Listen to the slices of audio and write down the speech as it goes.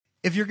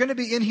If you're going to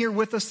be in here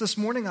with us this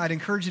morning, I'd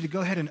encourage you to go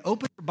ahead and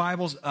open your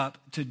Bibles up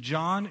to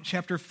John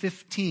chapter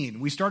 15.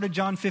 We started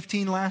John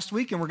 15 last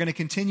week, and we're going to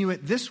continue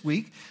it this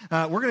week.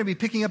 We're going to be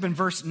picking up in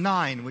verse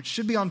 9, which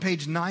should be on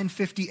page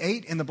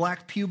 958 in the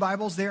black pew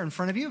Bibles there in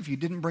front of you. If you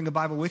didn't bring a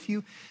Bible with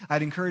you,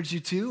 I'd encourage you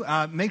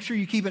to. Make sure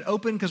you keep it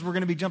open because we're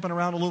going to be jumping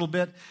around a little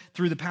bit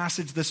through the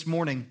passage this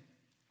morning.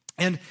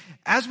 And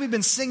as we've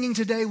been singing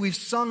today, we've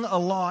sung a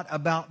lot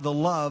about the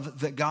love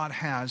that God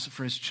has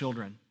for his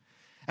children.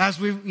 As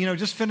we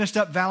just finished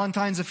up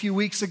Valentine's a few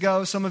weeks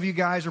ago, some of you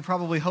guys are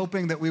probably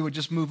hoping that we would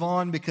just move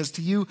on because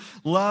to you,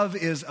 love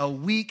is a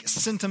weak,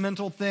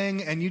 sentimental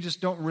thing and you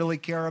just don't really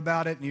care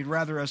about it and you'd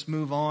rather us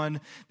move on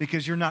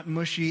because you're not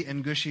mushy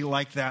and gushy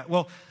like that.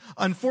 Well,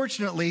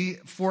 unfortunately,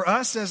 for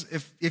us,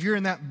 if you're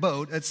in that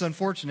boat, it's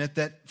unfortunate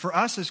that for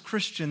us as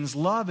Christians,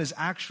 love is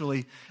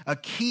actually a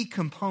key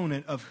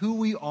component of who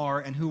we are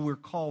and who we're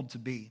called to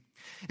be.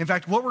 In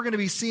fact, what we're going to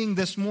be seeing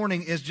this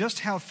morning is just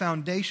how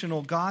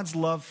foundational God's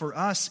love for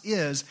us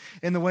is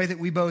in the way that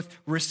we both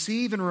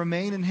receive and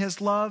remain in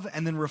his love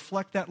and then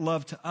reflect that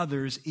love to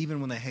others even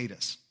when they hate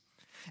us.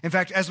 In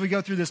fact, as we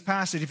go through this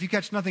passage, if you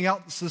catch nothing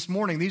else this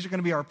morning, these are going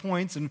to be our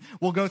points and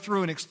we'll go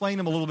through and explain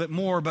them a little bit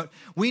more, but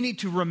we need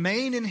to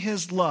remain in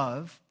his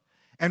love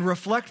and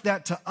reflect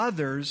that to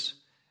others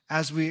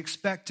as we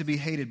expect to be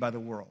hated by the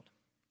world.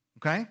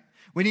 Okay?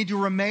 We need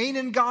to remain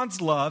in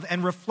God's love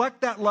and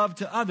reflect that love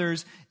to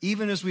others,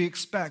 even as we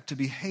expect to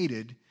be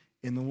hated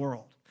in the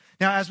world.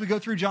 Now, as we go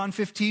through John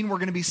 15, we're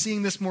going to be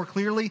seeing this more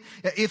clearly.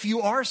 If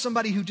you are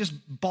somebody who just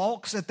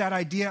balks at that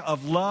idea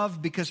of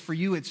love because for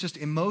you it's just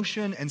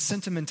emotion and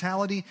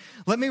sentimentality,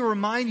 let me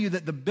remind you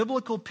that the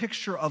biblical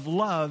picture of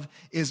love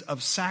is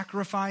of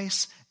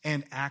sacrifice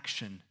and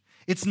action.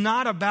 It's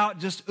not about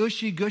just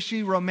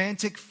ushy-gushy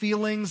romantic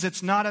feelings.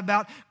 It's not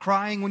about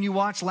crying when you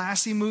watch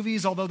Lassie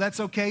movies, although that's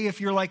okay if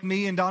you're like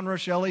me and Don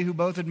Rochelle, who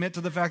both admit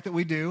to the fact that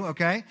we do,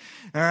 okay?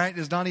 All right,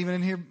 is Don even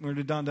in here, or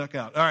did Don duck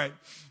out? All right.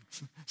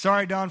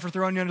 Sorry, Don, for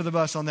throwing you under the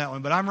bus on that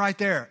one, but I'm right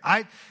there.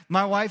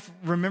 My wife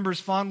remembers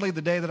fondly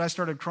the day that I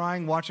started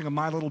crying watching a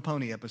My Little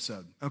Pony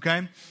episode,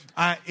 okay?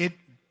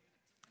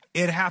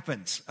 It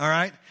happens, all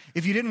right?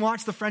 If you didn't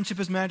watch the Friendship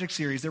is Magic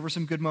series, there were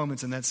some good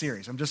moments in that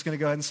series. I'm just going to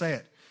go ahead and say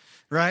it.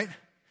 Right?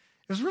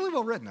 It was really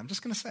well written, I'm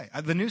just going to say.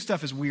 The new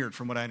stuff is weird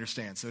from what I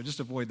understand, so just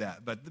avoid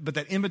that. But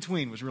that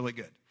in-between was really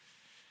good.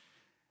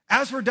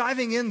 As we're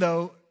diving in,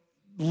 though,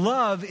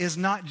 love is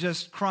not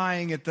just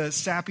crying at the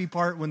sappy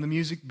part when the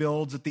music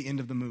builds at the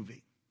end of the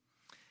movie.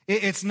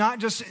 It's not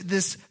just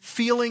this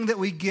feeling that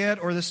we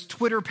get or this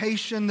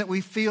twitterpation that we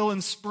feel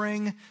in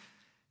spring.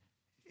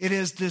 It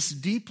is this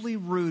deeply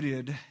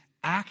rooted,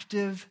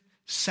 active,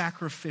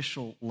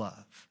 sacrificial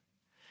love.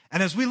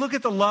 And as we look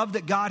at the love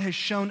that God has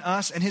shown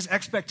us and his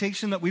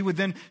expectation that we would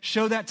then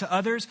show that to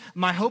others,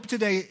 my hope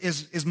today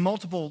is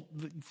multiple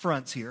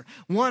fronts here.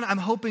 One, I'm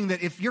hoping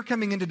that if you're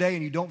coming in today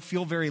and you don't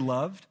feel very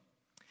loved,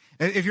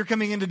 if you're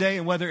coming in today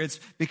and whether it's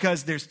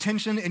because there's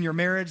tension in your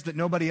marriage that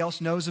nobody else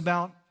knows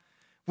about,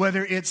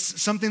 whether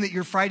it's something that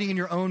you're fighting in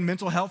your own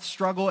mental health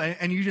struggle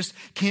and you just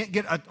can't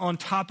get on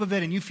top of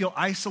it and you feel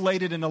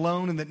isolated and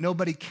alone and that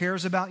nobody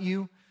cares about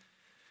you,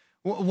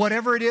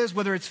 whatever it is,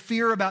 whether it's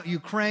fear about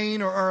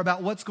Ukraine or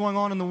about what's going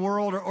on in the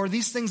world or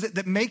these things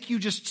that make you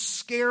just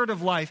scared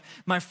of life,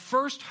 my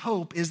first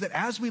hope is that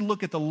as we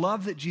look at the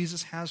love that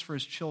Jesus has for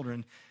his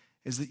children,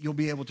 is that you'll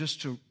be able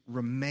just to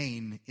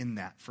remain in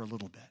that for a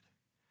little bit.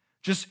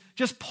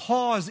 Just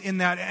pause in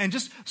that and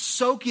just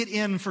soak it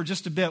in for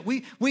just a bit.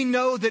 We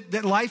know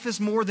that life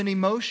is more than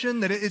emotion,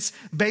 that it's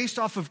based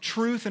off of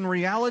truth and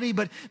reality,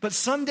 but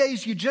some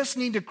days you just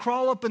need to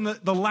crawl up in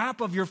the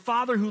lap of your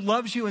Father who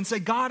loves you and say,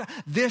 God,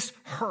 this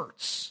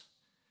hurts,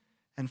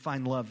 and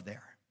find love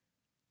there.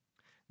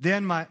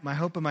 Then my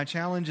hope and my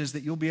challenge is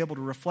that you'll be able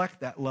to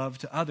reflect that love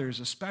to others,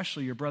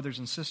 especially your brothers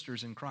and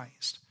sisters in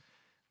Christ.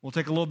 We'll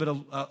take a little bit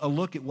of a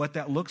look at what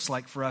that looks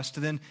like for us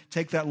to then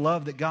take that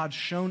love that God's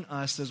shown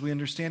us as we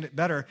understand it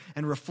better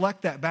and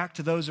reflect that back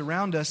to those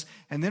around us.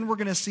 And then we're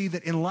going to see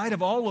that in light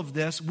of all of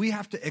this, we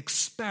have to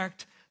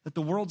expect that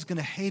the world's going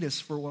to hate us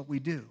for what we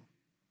do.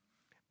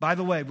 By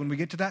the way, when we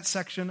get to that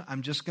section,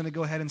 I'm just going to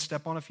go ahead and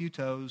step on a few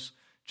toes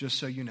just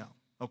so you know,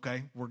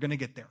 okay? We're going to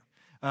get there.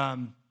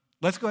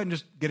 Let's go ahead and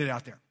just get it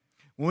out there.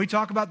 When we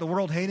talk about the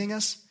world hating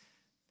us,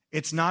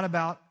 it's not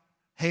about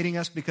hating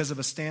us because of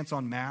a stance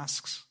on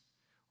masks,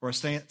 or a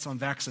stance on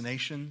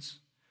vaccinations,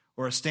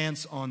 or a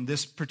stance on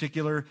this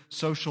particular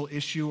social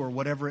issue or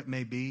whatever it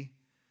may be.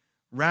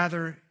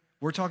 Rather,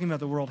 we're talking about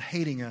the world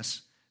hating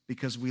us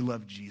because we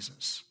love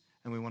Jesus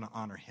and we want to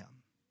honor him.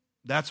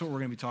 That's what we're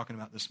going to be talking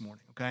about this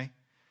morning, okay?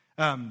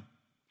 John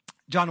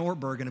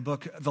Ortberg, in a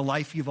book, The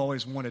Life You've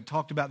Always Wanted,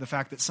 talked about the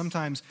fact that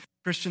sometimes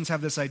Christians have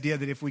this idea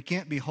that if we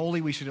can't be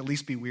holy, we should at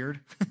least be weird,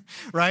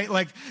 right?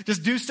 Like,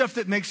 just do stuff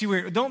that makes you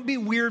weird. Don't be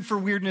weird for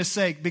weirdness'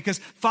 sake, because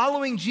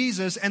following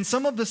Jesus and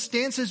some of the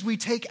stances we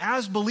take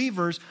as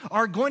believers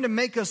are going to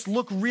make us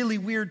look really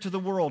weird to the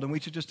world, and we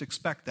should just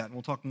expect that, and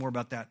we'll talk more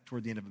about that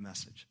toward the end of the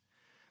message.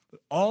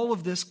 But all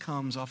of this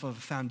comes off of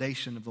a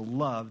foundation of the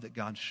love that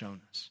God's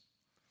shown us.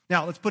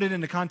 Now, let's put it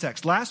into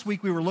context. Last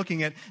week, we were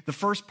looking at the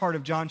first part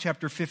of John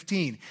chapter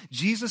 15.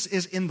 Jesus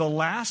is in the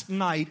last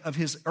night of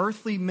his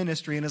earthly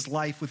ministry and his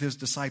life with his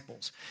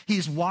disciples.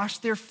 He's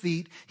washed their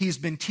feet. He's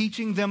been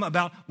teaching them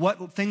about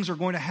what things are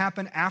going to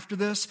happen after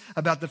this,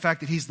 about the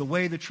fact that he's the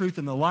way, the truth,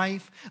 and the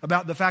life,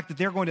 about the fact that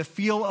they're going to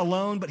feel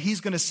alone, but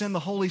he's going to send the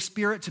Holy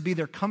Spirit to be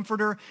their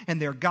comforter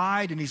and their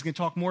guide, and he's going to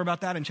talk more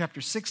about that in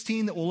chapter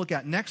 16 that we'll look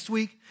at next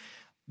week.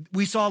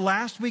 We saw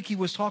last week he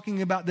was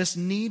talking about this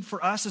need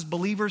for us as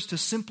believers to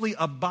simply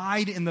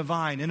abide in the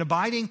vine. And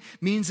abiding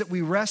means that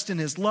we rest in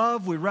his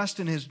love, we rest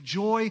in his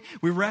joy,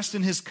 we rest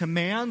in his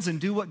commands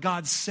and do what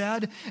God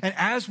said. And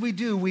as we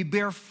do, we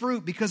bear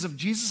fruit because of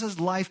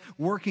Jesus' life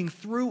working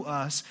through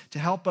us to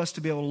help us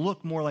to be able to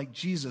look more like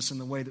Jesus in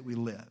the way that we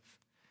live.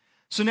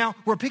 So now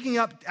we're picking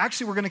up,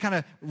 actually we're going to kind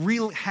of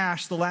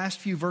rehash the last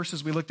few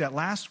verses we looked at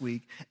last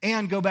week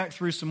and go back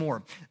through some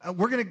more.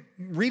 We're going to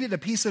read it a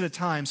piece at a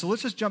time. So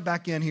let's just jump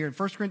back in here in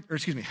 1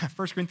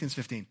 Corinthians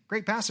 15.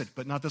 Great passage,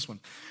 but not this one.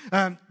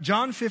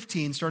 John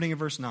 15, starting at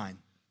verse 9.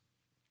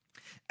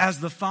 As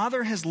the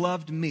Father has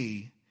loved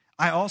me,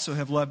 I also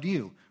have loved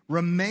you.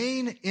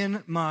 Remain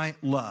in my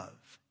love.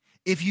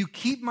 If you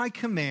keep my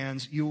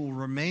commands, you will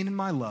remain in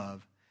my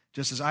love,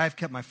 just as I have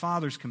kept my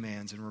Father's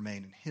commands and remain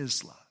in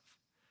his love.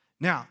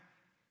 Now,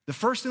 the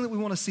first thing that we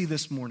want to see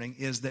this morning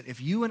is that if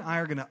you and I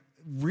are going to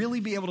really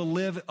be able to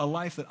live a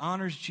life that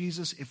honors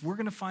Jesus, if we're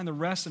going to find the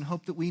rest and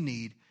hope that we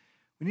need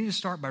to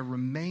start by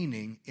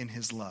remaining in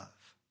his love.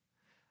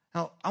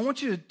 Now, I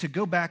want you to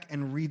go back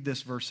and read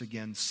this verse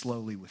again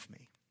slowly with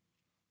me.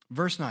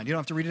 Verse 9, you don't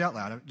have to read it out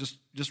loud,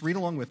 just read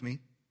along with me.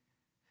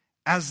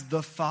 As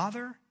the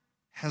Father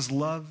has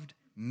loved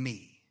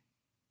me,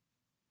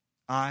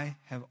 I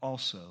have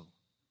also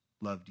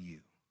loved you.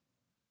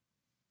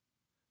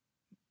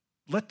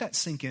 Let that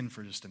sink in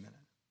for just a minute.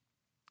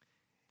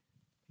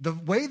 The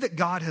way that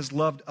God has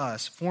loved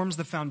us forms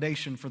the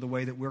foundation for the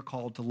way that we're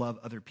called to love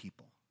other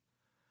people.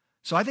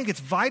 So I think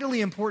it's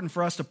vitally important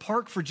for us to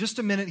park for just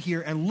a minute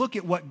here and look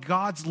at what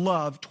God's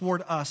love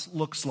toward us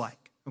looks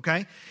like,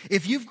 okay?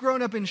 If you've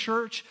grown up in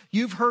church,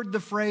 you've heard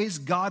the phrase,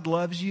 God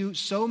loves you,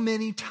 so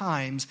many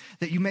times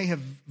that you may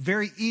have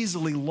very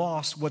easily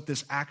lost what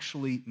this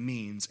actually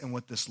means and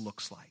what this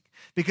looks like.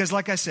 Because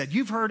like I said,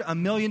 you've heard a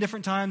million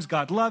different times,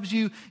 God loves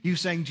you. You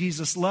saying,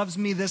 Jesus loves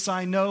me, this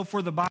I know,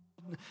 for the Bible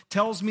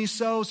tells me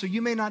so. So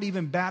you may not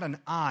even bat an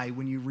eye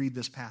when you read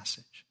this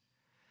passage.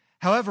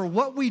 However,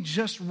 what we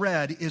just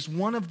read is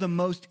one of the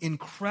most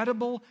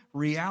incredible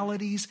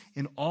realities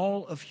in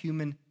all of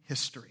human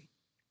history.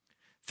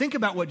 Think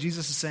about what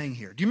Jesus is saying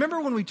here. Do you remember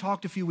when we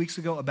talked a few weeks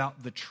ago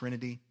about the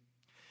Trinity?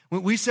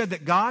 When we said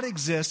that God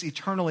exists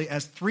eternally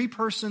as three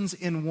persons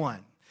in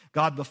one.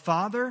 God the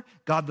Father,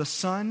 God the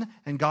Son,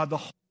 and God the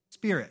Holy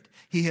Spirit.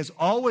 He has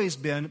always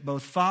been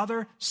both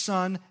Father,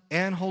 Son,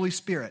 and Holy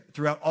Spirit.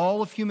 Throughout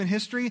all of human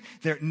history,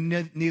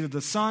 neither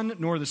the Son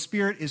nor the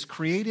Spirit is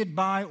created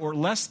by or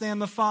less than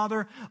the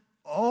Father.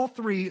 All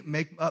three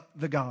make up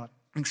the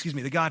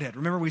Godhead.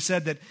 Remember we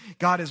said that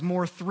God is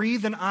more three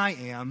than I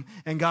am,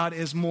 and God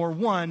is more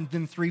one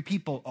than three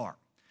people are.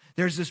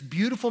 There's this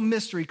beautiful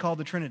mystery called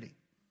the Trinity.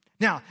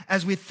 Now,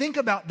 as we think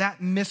about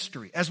that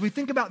mystery, as we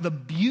think about the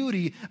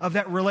beauty of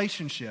that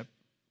relationship,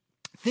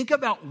 think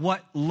about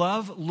what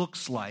love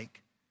looks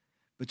like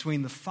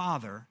between the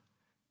Father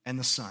and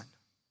the Son,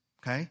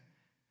 okay?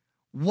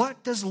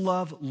 What does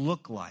love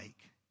look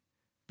like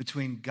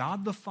between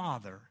God the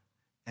Father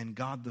and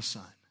God the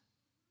Son?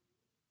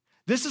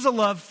 This is a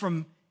love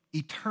from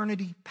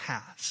eternity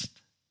past.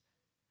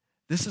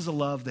 This is a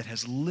love that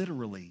has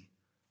literally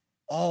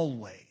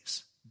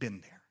always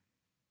been there.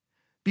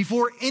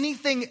 Before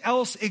anything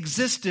else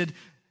existed,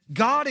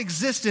 God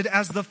existed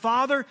as the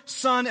Father,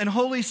 Son, and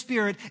Holy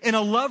Spirit in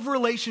a love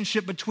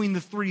relationship between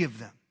the three of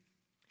them.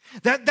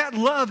 That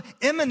love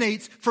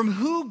emanates from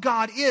who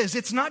God is.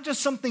 It's not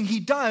just something he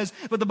does,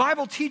 but the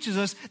Bible teaches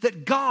us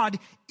that God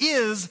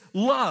is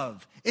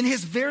love. In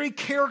his very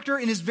character,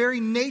 in his very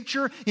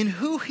nature, in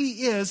who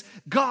he is,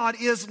 God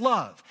is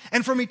love.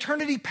 And from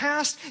eternity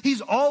past,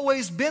 he's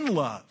always been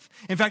love.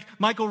 In fact,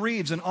 Michael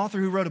Reeves, an author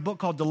who wrote a book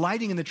called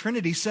Delighting in the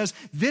Trinity, says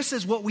this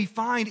is what we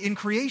find in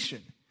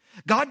creation.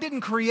 God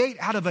didn't create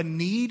out of a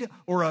need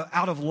or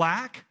out of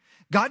lack.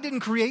 God didn't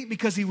create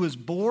because he was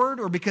bored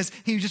or because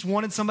he just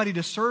wanted somebody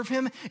to serve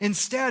him.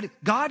 Instead,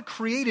 God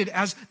created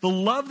as the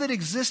love that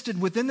existed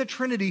within the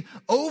Trinity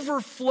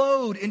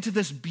overflowed into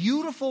this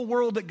beautiful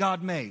world that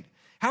God made.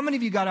 How many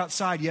of you got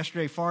outside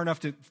yesterday far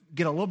enough to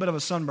get a little bit of a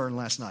sunburn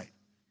last night?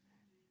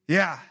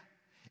 Yeah.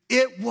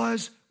 It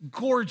was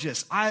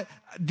gorgeous.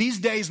 These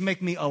days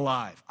make me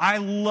alive. I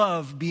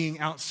love being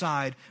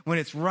outside when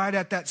it's right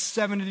at that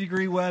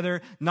 70-degree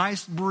weather,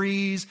 nice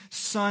breeze,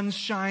 sun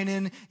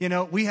shining. You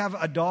know, we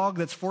have a dog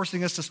that's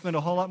forcing us to spend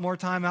a whole lot more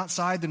time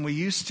outside than we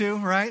used to,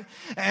 right?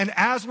 And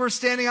as we're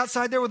standing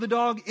outside there with the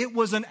dog, it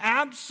was an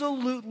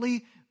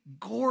absolutely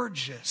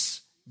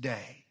gorgeous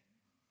day.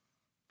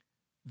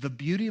 The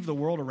beauty of the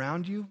world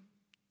around you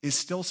is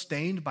still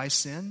stained by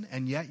sin,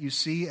 and yet you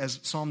see, as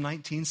Psalm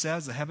 19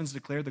 says, the heavens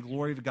declare the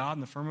glory of God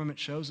and the firmament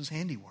shows his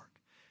handiwork.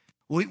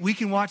 We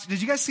can watch.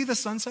 Did you guys see the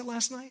sunset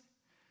last night?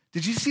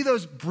 Did you see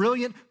those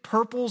brilliant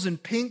purples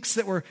and pinks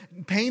that were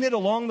painted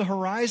along the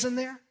horizon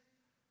there?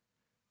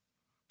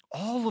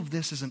 All of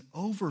this is an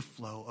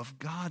overflow of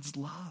God's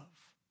love.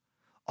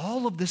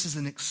 All of this is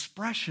an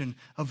expression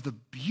of the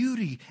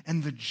beauty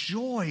and the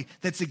joy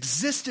that's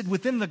existed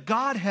within the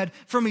Godhead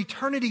from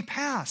eternity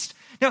past.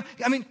 Now,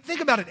 I mean,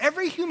 think about it.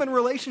 Every human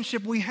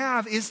relationship we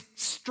have is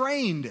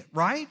strained,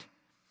 right?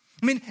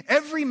 I mean,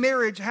 every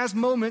marriage has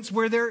moments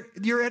where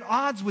you're at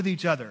odds with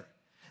each other.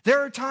 There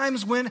are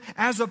times when,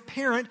 as a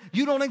parent,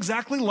 you don't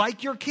exactly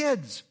like your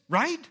kids,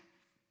 right?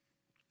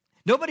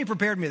 Nobody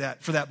prepared me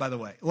for that, by the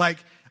way. Like,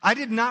 I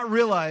did not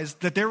realize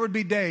that there would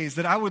be days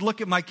that I would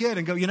look at my kid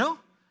and go,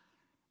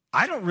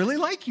 I don't really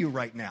like you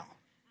right now.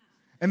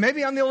 And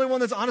maybe I'm the only one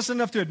that's honest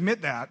enough to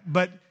admit that,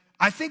 but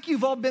I think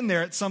you've all been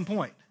there at some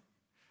point.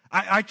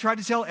 I try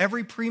to tell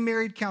every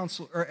pre-married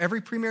couple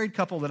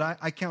that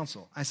I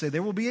counsel, I say,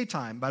 there will be a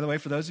time, by the way,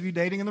 for those of you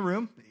dating in the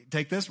room,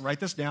 take this, write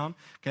this down,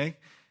 okay?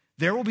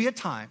 There will be a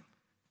time,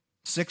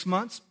 6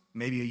 months,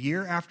 maybe a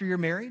year after you're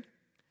married,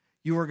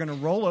 you are going to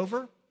roll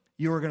over,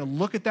 you are going to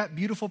look at that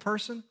beautiful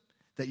person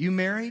that you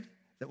married,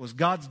 that was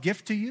God's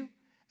gift to you,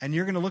 and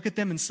you're going to look at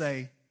them and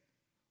say,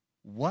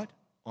 what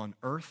on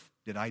earth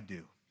did I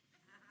do?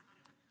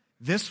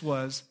 This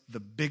was the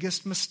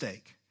biggest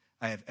mistake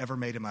I have ever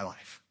made in my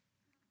life.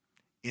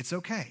 It's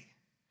okay.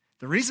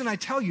 The reason I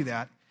tell you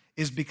that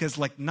is because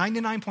like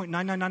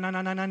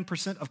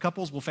 99.99999% of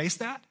couples will face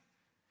that.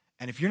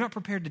 And if you're not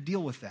prepared to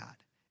deal with that,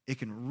 it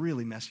can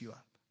really mess you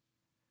up.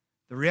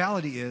 The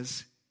reality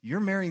is you're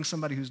marrying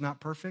somebody who's not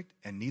perfect,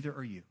 and neither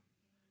are you.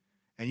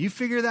 And you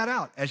figure that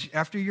out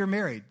after you're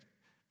married.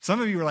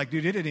 Some of you are like,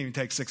 dude, it didn't even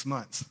take 6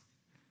 months.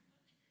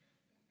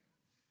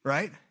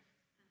 Right?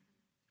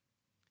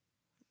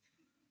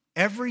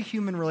 Every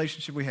human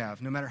relationship we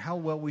have, no matter how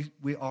well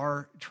we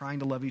are trying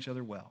to love each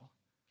other well,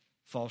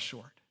 falls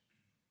short.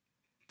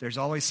 There's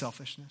always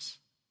selfishness.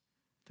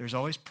 There's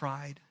always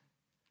pride.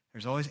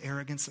 There's always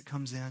arrogance that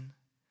comes in.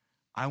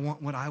 I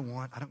want what I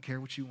want. I don't care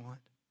what you want.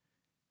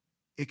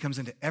 It comes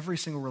into every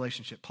single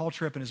relationship. Paul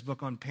Tripp, in his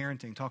book on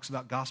parenting, talks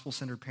about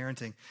gospel-centered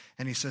parenting.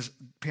 And he says,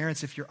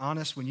 parents, if you're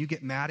honest, when you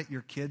get mad at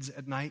your kids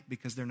at night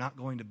because they're not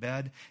going to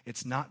bed,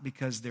 it's not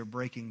because they're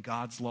breaking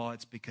God's law.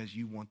 It's because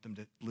you want them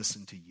to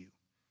listen to you.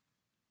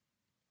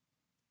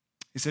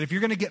 He said, if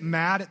you're going to get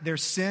mad at their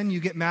sin,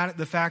 you get mad at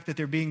the fact that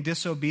they're being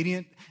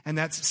disobedient, and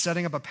that's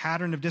setting up a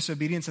pattern of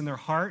disobedience in their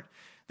heart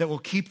that will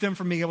keep them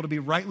from being able to be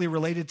rightly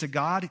related to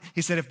God.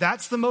 He said, if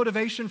that's the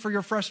motivation for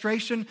your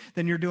frustration,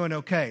 then you're doing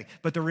okay.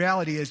 But the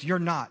reality is you're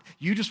not.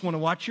 You just want to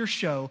watch your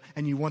show,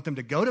 and you want them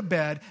to go to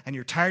bed, and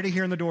you're tired of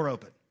hearing the door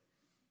open.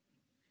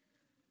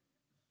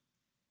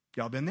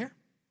 Y'all been there?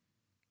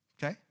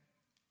 Okay?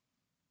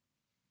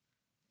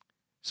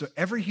 So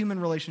every human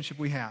relationship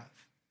we have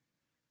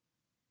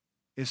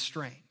is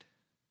strained.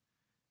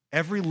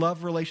 Every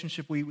love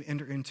relationship we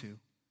enter into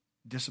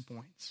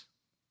disappoints.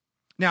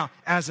 Now,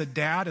 as a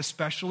dad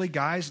especially,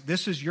 guys,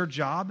 this is your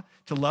job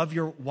to love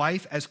your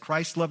wife as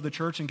Christ loved the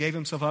church and gave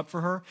himself up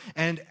for her.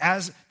 And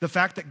as the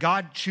fact that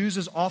God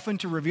chooses often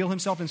to reveal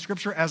himself in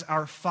Scripture as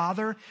our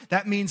Father,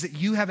 that means that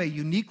you have a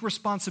unique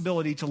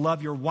responsibility to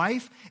love your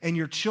wife and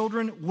your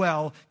children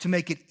well, to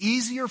make it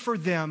easier for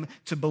them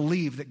to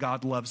believe that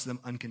God loves them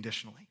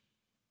unconditionally.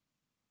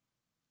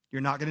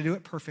 You're not going to do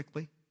it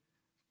perfectly,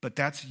 but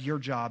that's your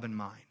job and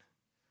mine,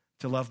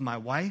 to love my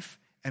wife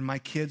and my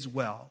kids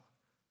well,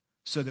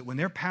 so that when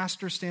their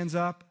pastor stands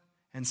up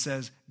and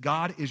says,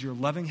 God is your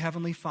loving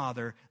heavenly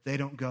Father, they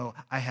don't go,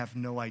 I have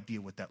no idea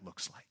what that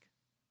looks like,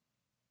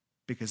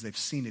 because they've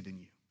seen it in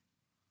you.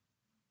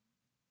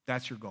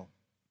 That's your goal.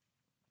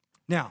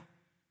 Now,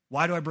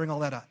 why do I bring all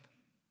that up?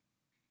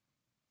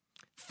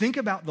 Think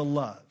about the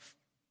love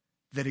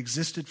that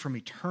existed from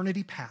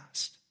eternity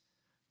past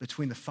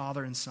between the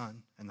Father and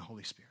Son and the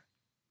Holy Spirit.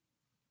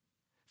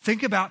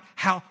 Think about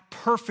how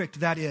perfect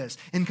that is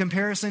in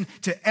comparison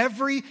to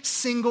every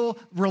single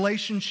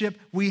relationship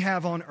we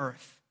have on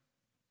earth.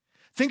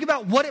 Think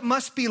about what it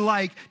must be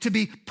like to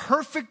be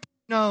perfectly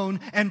known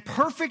and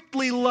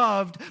perfectly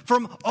loved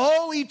from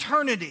all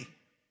eternity.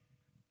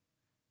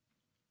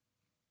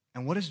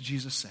 And what does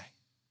Jesus say?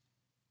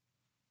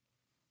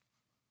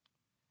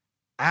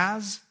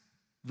 As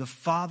the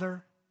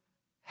Father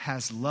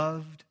has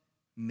loved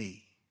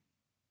me,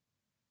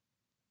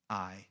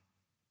 I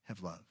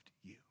have loved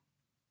you.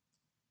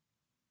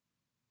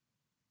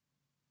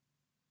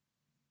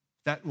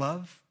 That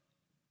love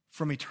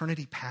from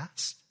eternity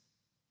past,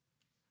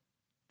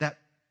 that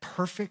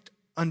perfect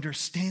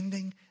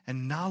understanding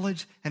and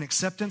knowledge and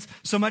acceptance,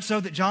 so much so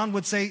that John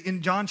would say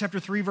in John chapter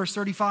 3, verse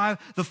 35,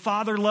 the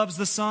Father loves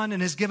the Son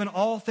and has given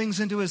all things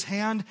into his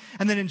hand.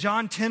 And then in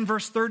John 10,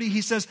 verse 30,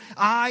 he says,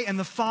 I and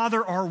the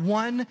Father are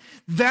one.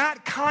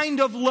 That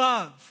kind of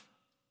love,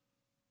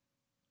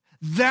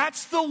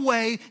 that's the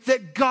way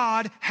that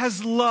God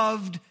has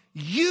loved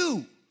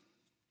you.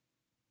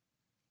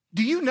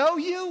 Do you know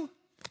you?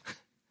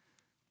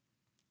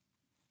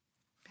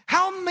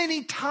 How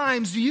many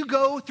times do you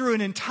go through an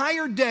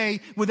entire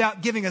day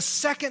without giving a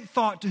second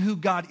thought to who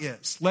God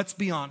is? Let's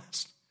be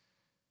honest.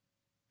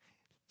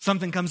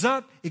 Something comes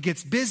up, it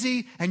gets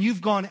busy, and you've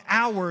gone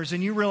hours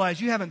and you realize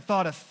you haven't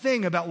thought a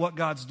thing about what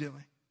God's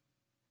doing.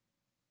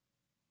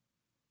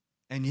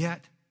 And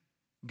yet,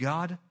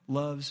 God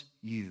loves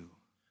you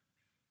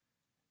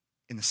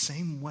in the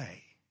same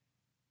way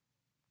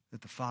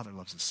that the Father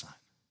loves the Son.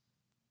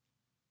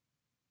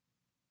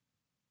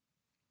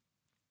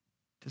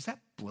 Does that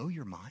blow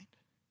your mind?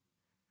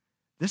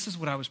 This is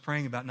what I was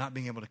praying about not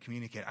being able to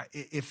communicate.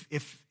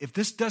 If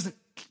this doesn't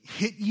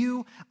hit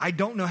you, I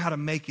don't know how to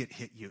make it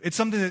hit you. It's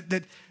something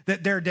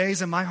that there are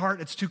days in my heart,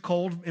 it's too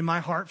cold in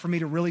my heart for me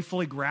to really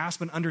fully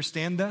grasp and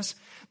understand this.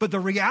 But the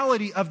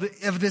reality of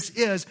this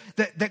is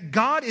that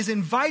God is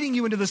inviting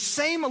you into the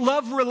same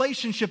love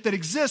relationship that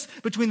exists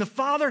between the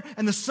Father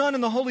and the Son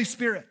and the Holy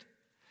Spirit.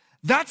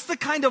 That's the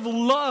kind of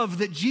love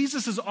that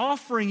Jesus is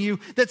offering you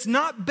that's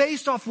not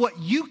based off what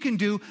you can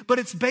do, but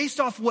it's based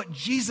off what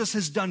Jesus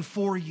has done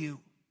for you.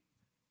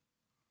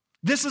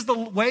 This is the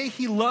way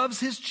he loves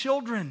his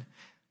children.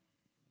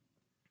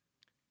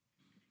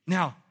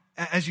 Now,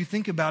 as you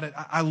think about it,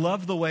 I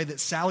love the way that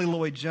Sally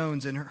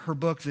Lloyd-Jones in her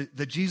book,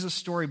 the Jesus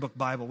Storybook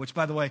Bible, which,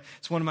 by the way,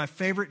 it's one of my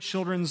favorite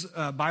children's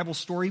Bible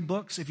story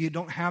books. If you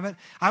don't have it,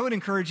 I would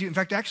encourage you. In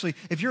fact, actually,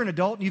 if you're an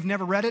adult and you've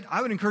never read it,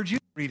 I would encourage you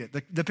to read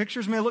it. The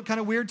pictures may look kind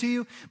of weird to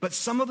you, but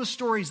some of the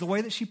stories, the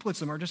way that she puts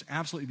them, are just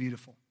absolutely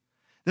beautiful.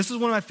 This is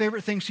one of my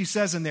favorite things she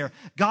says in there.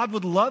 God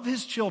would love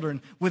his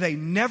children with a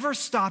never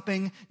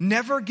stopping,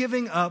 never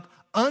giving up,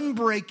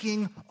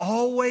 unbreaking,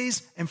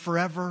 always and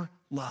forever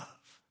love.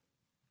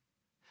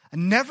 A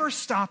never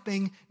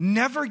stopping,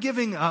 never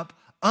giving up,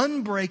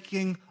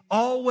 unbreaking,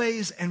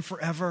 always and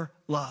forever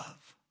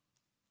love.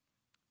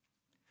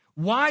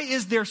 Why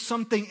is there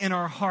something in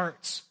our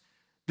hearts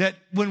that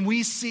when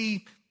we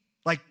see,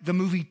 like the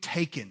movie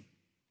Taken,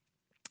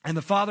 and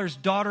the father's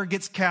daughter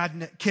gets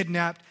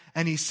kidnapped,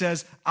 and he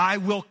says, I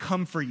will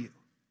come for you.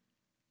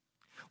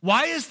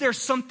 Why is there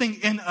something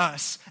in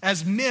us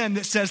as men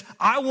that says,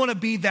 I want to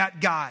be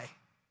that guy?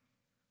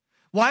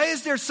 Why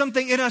is there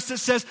something in us that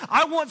says,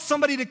 I want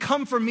somebody to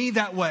come for me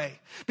that way?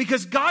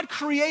 Because God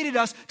created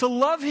us to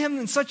love him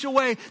in such a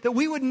way that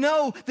we would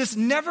know this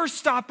never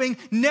stopping,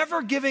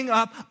 never giving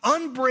up,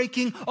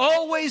 unbreaking,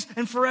 always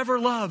and forever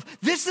love.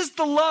 This is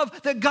the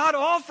love that God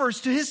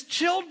offers to his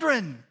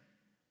children.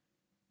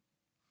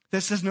 That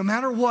says, no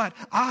matter what,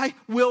 I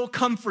will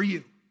come for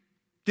you.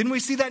 Didn't we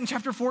see that in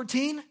chapter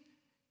 14?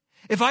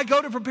 If I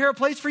go to prepare a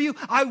place for you,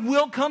 I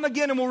will come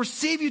again and will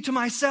receive you to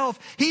myself.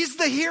 He's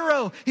the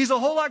hero. He's a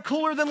whole lot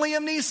cooler than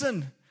Liam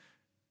Neeson.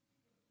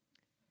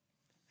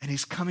 And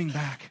he's coming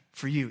back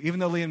for you. Even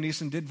though Liam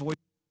Neeson did voice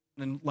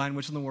in Lion,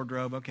 Witch, and the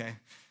Wardrobe, okay.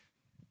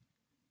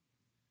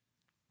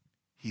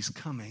 He's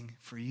coming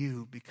for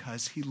you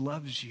because he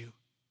loves you.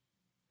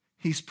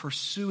 He's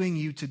pursuing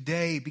you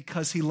today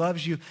because he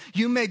loves you.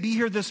 You may be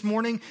here this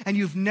morning and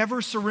you've never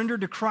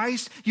surrendered to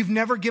Christ. You've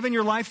never given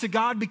your life to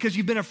God because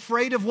you've been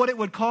afraid of what it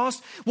would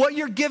cost. What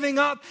you're giving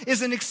up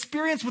is an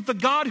experience with the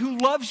God who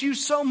loves you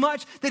so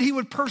much that he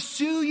would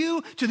pursue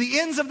you to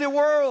the ends of the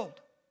world.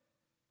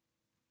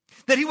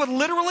 That he would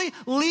literally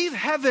leave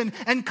heaven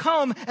and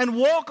come and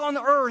walk on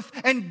the earth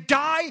and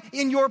die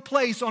in your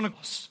place on a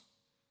cross.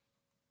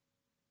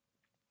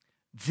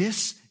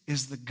 This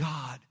is the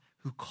God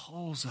who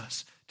calls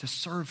us to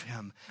serve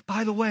him.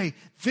 By the way,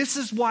 this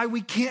is why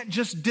we can't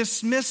just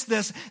dismiss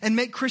this and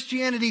make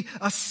Christianity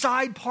a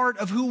side part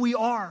of who we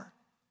are.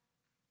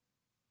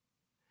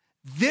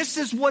 This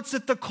is what's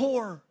at the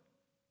core.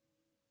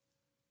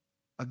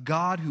 A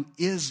God who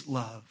is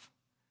love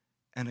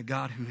and a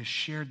God who has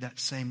shared that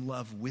same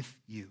love with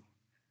you.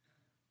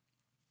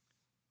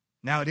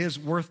 Now, it is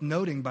worth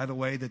noting, by the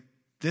way, that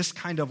this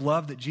kind of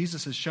love that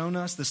Jesus has shown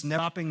us, this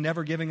never stopping,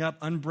 never giving up,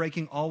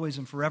 unbreaking, always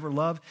and forever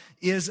love,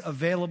 is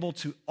available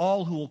to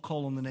all who will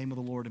call on the name of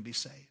the Lord and be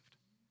saved.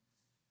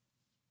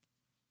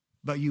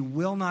 But you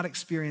will not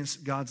experience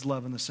God's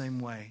love in the same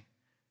way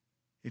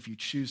if you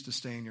choose to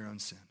stay in your own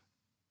sin.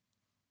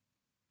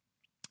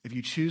 If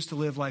you choose to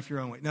live life your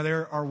own way. Now,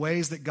 there are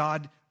ways that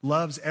God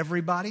loves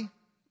everybody.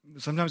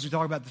 Sometimes we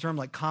talk about the term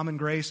like common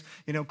grace.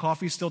 You know,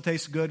 coffee still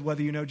tastes good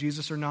whether you know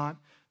Jesus or not.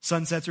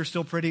 Sunsets are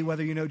still pretty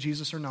whether you know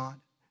Jesus or not.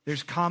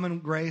 There's common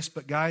grace,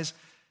 but guys,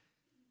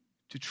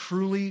 to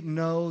truly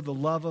know the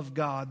love of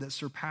God that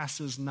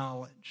surpasses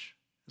knowledge,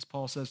 as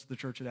Paul says to the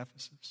church at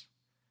Ephesus,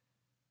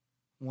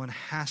 one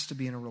has to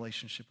be in a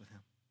relationship with him.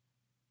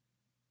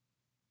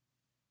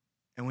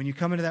 And when you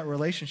come into that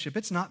relationship,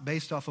 it's not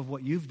based off of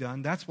what you've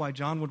done. That's why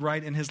John would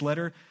write in his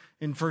letter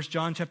in 1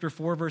 John chapter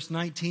 4, verse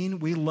 19,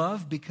 we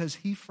love because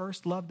he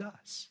first loved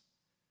us.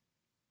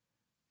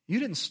 You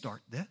didn't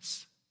start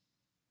this.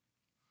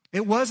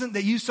 It wasn't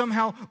that you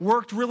somehow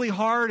worked really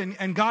hard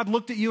and God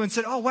looked at you and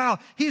said, oh, wow,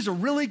 he's a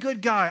really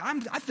good guy.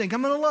 I think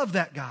I'm going to love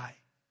that guy.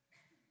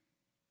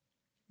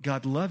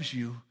 God loves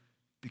you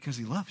because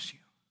he loves you.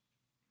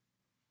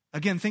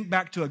 Again, think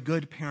back to a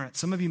good parent.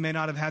 Some of you may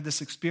not have had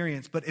this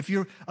experience, but if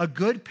you're a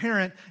good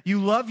parent,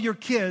 you love your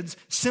kids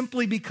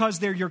simply because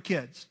they're your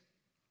kids.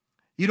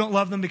 You don't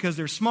love them because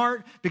they're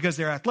smart, because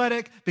they're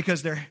athletic,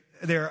 because they're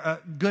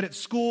good at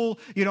school.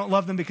 You don't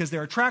love them because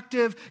they're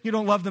attractive. You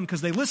don't love them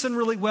because they listen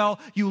really well.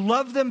 You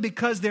love them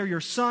because they're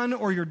your son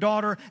or your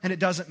daughter, and it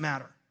doesn't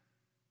matter.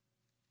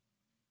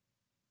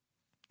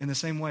 In the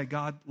same way,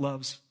 God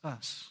loves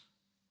us.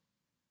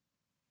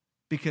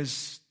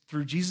 Because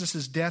through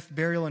Jesus' death,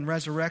 burial, and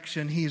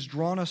resurrection, he has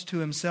drawn us to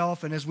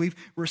himself. And as we've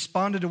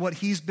responded to what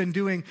he's been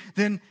doing,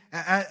 then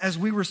as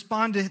we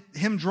respond to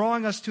him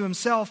drawing us to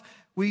himself,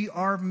 we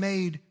are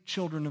made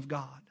children of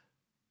God.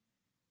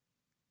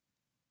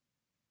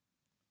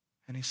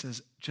 And he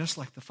says, just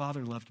like the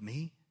Father loved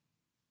me,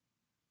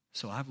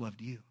 so I've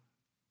loved you.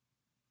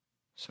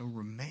 So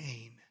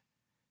remain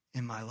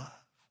in my love.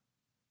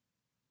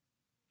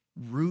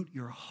 Root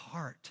your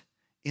heart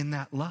in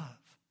that love.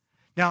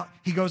 Now,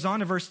 he goes on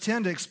to verse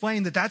 10 to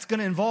explain that that's going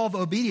to involve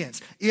obedience.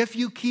 If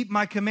you keep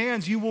my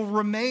commands, you will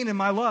remain in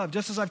my love,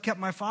 just as I've kept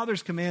my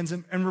Father's commands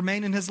and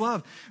remain in his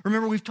love.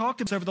 Remember, we've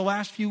talked about this over the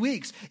last few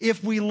weeks.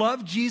 If we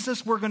love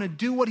Jesus, we're going to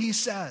do what he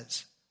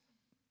says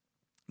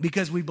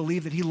because we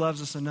believe that he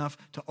loves us enough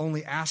to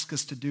only ask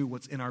us to do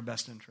what's in our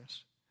best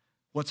interest,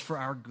 what's for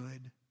our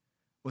good,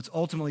 what's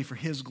ultimately for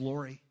his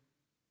glory.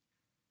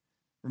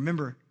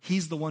 Remember,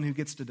 he's the one who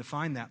gets to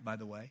define that, by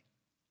the way.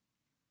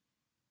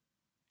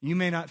 You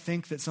may not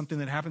think that something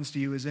that happens to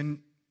you is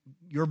in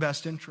your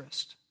best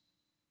interest.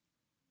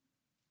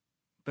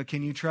 But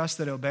can you trust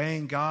that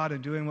obeying God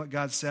and doing what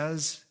God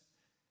says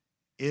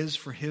is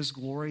for his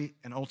glory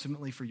and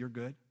ultimately for your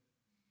good?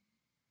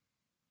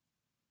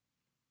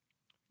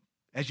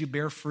 As you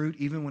bear fruit,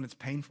 even when it's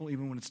painful,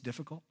 even when it's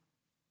difficult,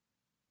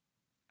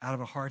 out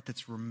of a heart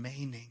that's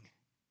remaining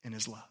in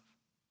his love.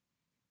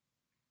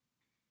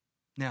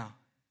 Now,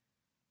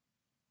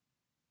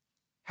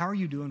 how are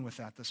you doing with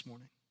that this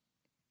morning?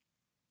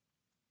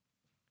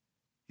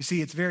 You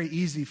see, it's very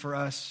easy for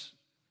us.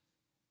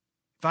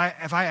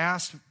 If I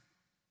asked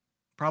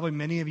probably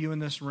many of you in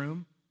this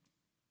room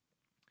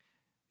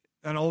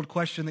an old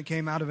question that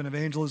came out of an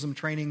evangelism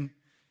training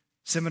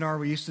seminar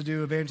we used to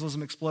do,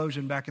 Evangelism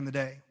Explosion, back in the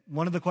day.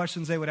 One of the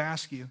questions they would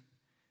ask you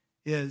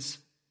is,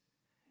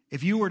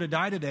 if you were to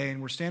die today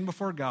and were to stand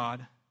before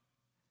God,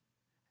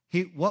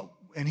 he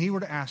were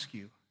to ask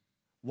you,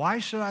 why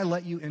should I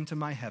let you into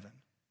my heaven?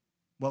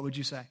 What would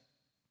you say?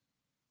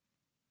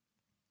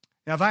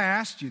 Now, if I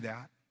asked you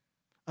that,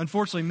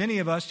 unfortunately, many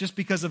of us, just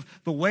because of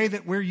the way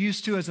that we're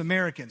used to as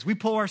Americans, we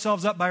pull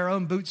ourselves up by our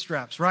own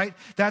bootstraps, right?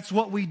 That's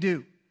what we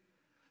do.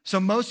 So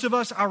most of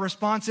us, our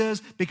response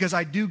is, because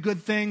I do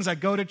good things, I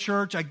go to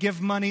church, I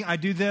give money, I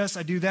do this,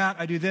 I do that,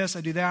 I do this,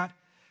 I do that.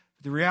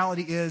 But the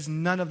reality is,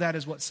 none of that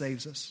is what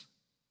saves us.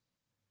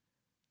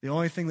 The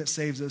only thing that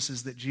saves us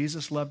is that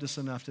Jesus loved us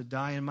enough to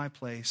die in my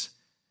place,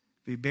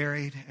 be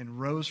buried, and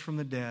rose from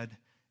the dead,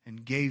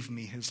 and gave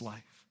me his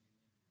life.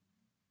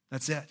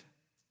 That's it.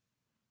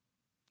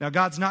 Now,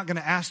 God's not going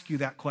to ask you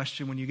that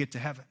question when you get to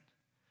heaven.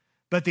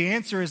 But the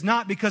answer is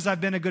not because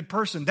I've been a good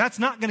person. That's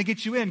not going to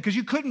get you in because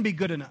you couldn't be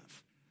good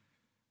enough.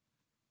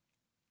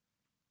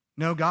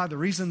 No, God, the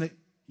reason that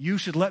you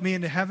should let me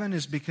into heaven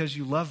is because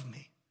you love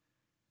me.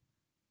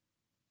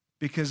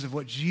 Because of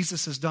what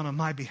Jesus has done on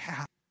my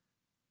behalf.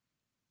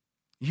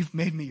 You've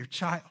made me your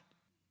child.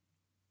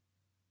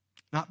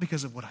 Not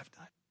because of what I've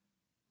done,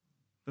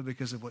 but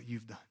because of what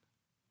you've done.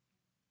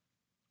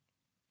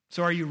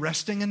 So are you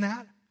resting in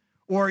that?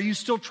 Or are you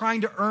still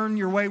trying to earn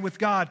your way with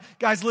God?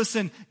 Guys,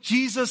 listen,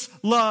 Jesus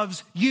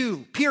loves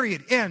you,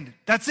 period, end.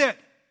 That's it.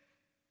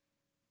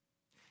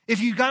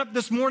 If you got up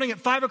this morning at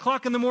 5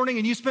 o'clock in the morning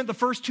and you spent the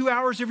first 2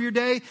 hours of your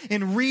day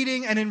in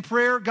reading and in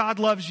prayer, God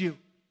loves you.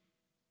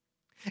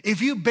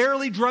 If you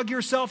barely drug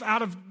yourself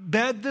out of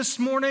bed this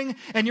morning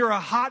and you're a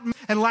hot mess,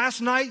 and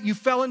last night you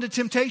fell into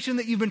temptation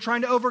that you've been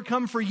trying to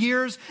overcome for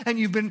years and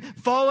you've been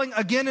falling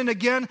again and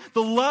again,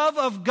 the love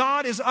of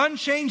God is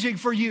unchanging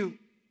for you.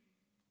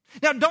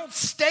 Now, don't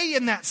stay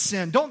in that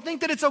sin. Don't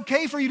think that it's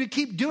okay for you to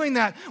keep doing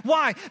that.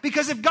 Why?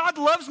 Because if God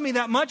loves me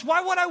that much,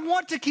 why would I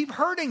want to keep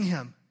hurting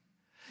him?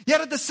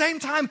 Yet at the same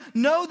time,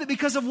 know that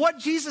because of what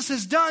Jesus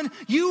has done,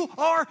 you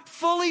are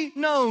fully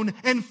known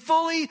and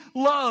fully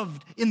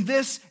loved in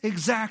this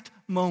exact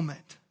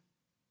moment.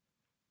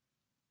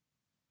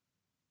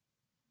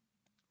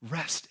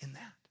 Rest in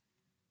that.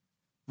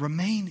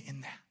 Remain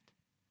in that.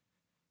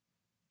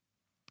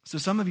 So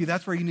some of you,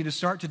 that's where you need to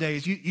start today,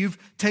 is you've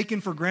taken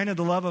for granted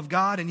the love of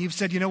God and you've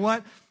said, you know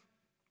what?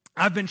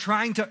 I've been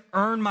trying to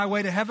earn my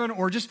way to heaven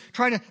or just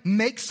trying to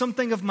make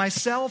something of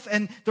myself.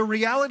 And the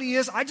reality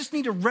is I just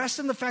need to rest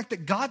in the fact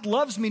that God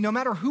loves me no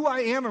matter who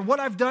I am or what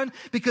I've done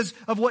because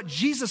of what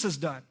Jesus has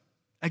done.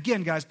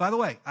 Again, guys, by the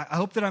way, I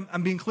hope that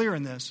I'm being clear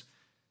in this.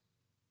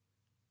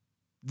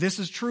 This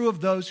is true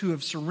of those who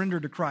have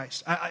surrendered to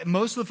Christ.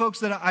 Most of the folks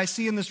that I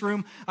see in this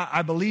room,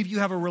 I believe you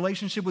have a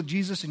relationship with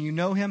Jesus and you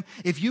know him.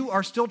 If you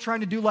are still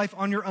trying to do life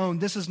on your own,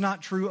 this is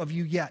not true of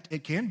you yet.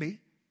 It can be,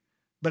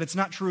 but it's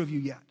not true of you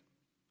yet.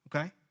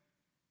 Okay?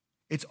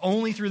 It's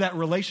only through that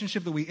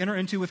relationship that we enter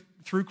into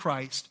through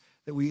Christ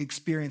that we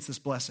experience this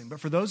blessing. But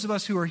for those of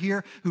us who are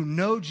here, who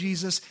know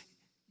Jesus,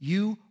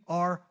 you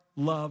are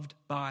loved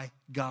by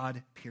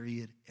God,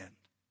 period, end.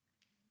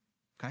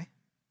 Okay?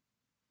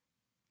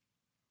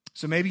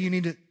 So maybe you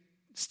need to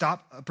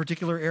stop a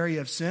particular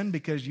area of sin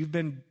because you've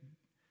been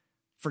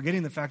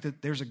forgetting the fact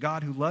that there's a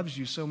God who loves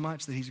you so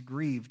much that he's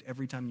grieved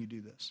every time you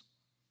do this.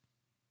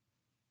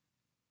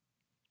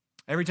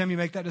 Every time you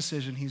make that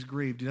decision, he's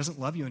grieved. He doesn't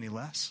love you any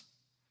less.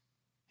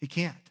 He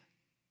can't.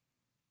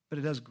 But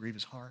it does grieve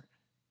his heart.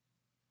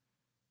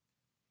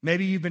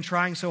 Maybe you've been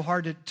trying so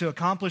hard to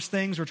accomplish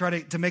things or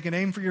try to make a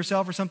name for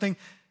yourself or something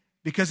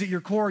because at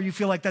your core you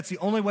feel like that's the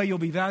only way you'll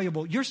be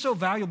valuable. You're so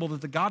valuable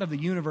that the God of the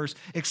universe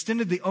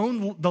extended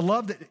the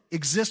love that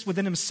exists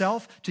within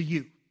himself to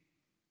you.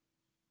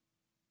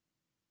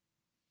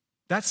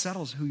 That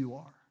settles who you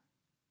are.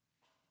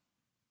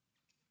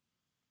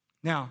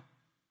 Now,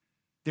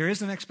 there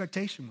is an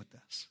expectation with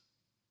this.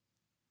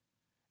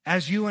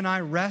 As you and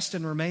I rest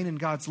and remain in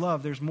God's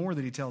love, there's more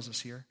that he tells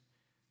us here.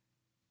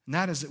 And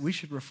that is that we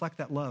should reflect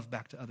that love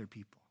back to other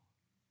people.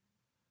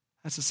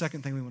 That's the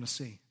second thing we want to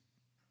see.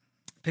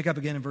 Pick up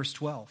again in verse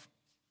 12.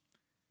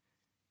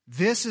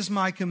 This is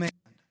my command.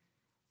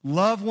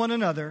 Love one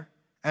another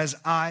as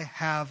I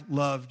have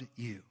loved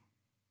you.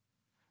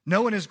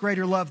 No one is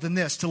greater love than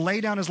this, to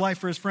lay down his life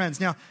for his friends.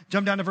 Now,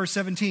 jump down to verse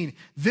 17.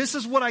 This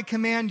is what I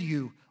command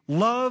you.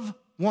 Love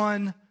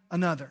one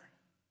another.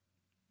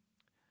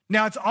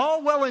 Now, it's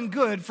all well and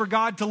good for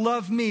God to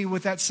love me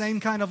with that same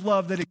kind of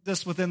love that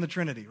exists within the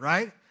Trinity,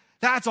 right?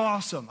 That's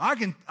awesome. I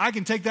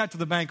can take that to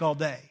the bank all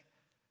day.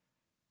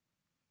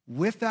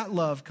 With that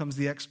love comes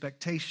the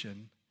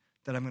expectation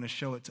that I'm going to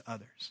show it to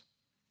others.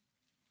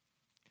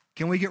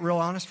 Can we get real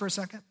honest for a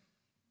second?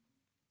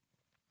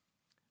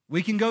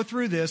 We can go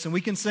through this and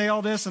we can say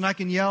all this and I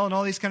can yell and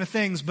all these kind of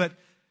things, but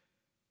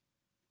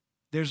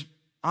there's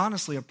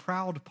honestly a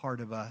proud part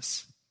of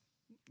us.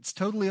 It's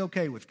totally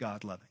okay with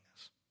God loving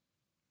us.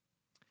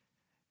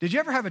 Did you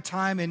ever have a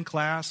time in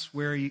class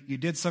where you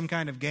did some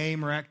kind of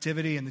game or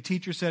activity and the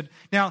teacher said,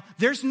 now,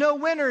 there's no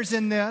winners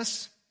in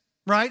this,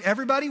 right?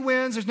 Everybody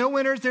wins. There's no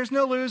winners. There's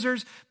no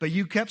losers. But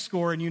you kept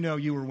score and you know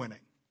you were winning,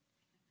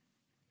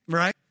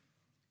 right?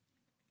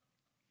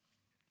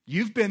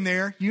 You've been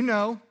there. You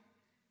know,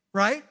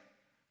 right?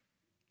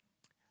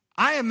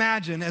 I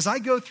imagine as I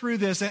go through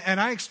this and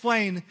I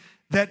explain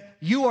that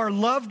you are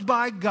loved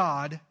by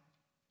God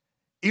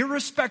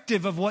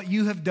irrespective of what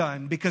you have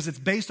done because it's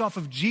based off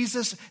of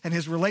Jesus and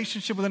his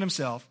relationship within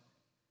himself,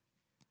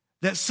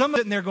 that someone's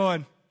sitting there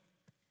going,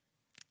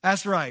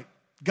 that's right,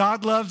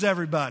 God loves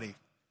everybody,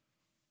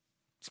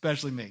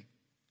 especially me.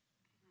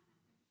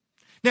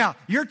 Now,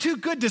 you're too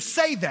good to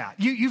say that.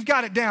 You've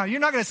got it down. You're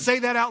not going to say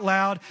that out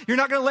loud. You're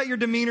not going to let your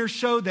demeanor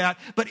show that.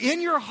 But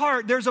in your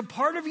heart, there's a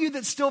part of you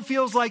that still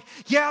feels like,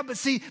 yeah, but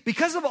see,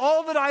 because of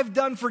all that I've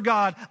done for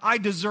God, I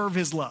deserve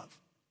his love.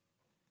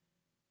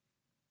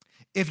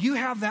 If you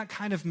have that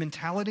kind of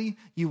mentality,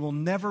 you will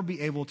never be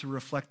able to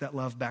reflect that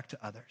love back to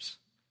others.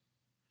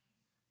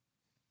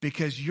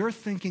 Because you're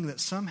thinking that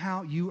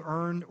somehow you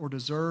earned or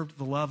deserved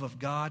the love of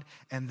God,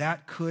 and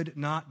that could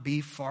not be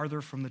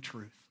farther from the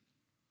truth.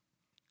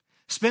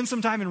 Spend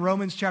some time in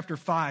Romans chapter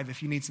 5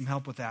 if you need some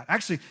help with that.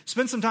 Actually,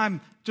 spend some time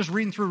just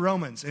reading through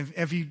Romans.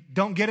 If you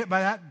don't get it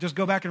by that, just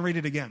go back and read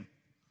it again.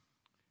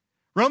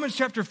 Romans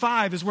chapter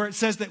 5 is where it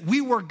says that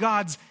we were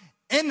God's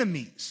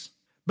enemies.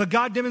 But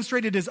God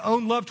demonstrated his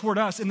own love toward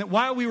us in that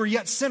while we were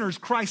yet sinners,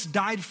 Christ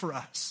died for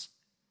us.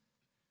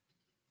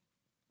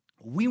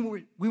 We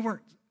weren't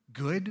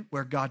good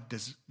where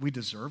we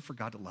deserve for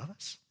God to love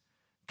us.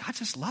 God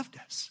just loved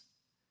us.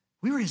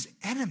 We were his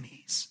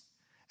enemies.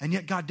 And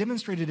yet God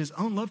demonstrated his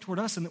own love toward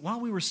us in that while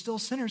we were still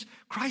sinners,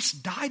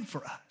 Christ died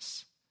for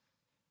us.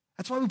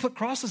 That's why we put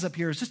crosses up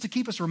here, is just to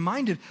keep us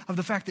reminded of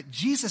the fact that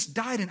Jesus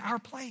died in our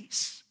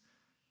place.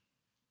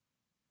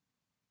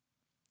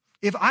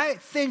 If I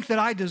think that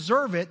I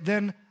deserve it,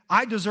 then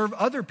I deserve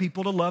other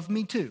people to love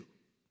me too.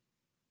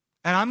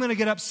 And I'm going to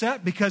get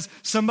upset because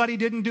somebody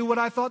didn't do what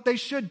I thought they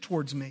should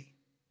towards me.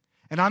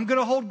 And I'm going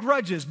to hold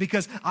grudges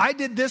because I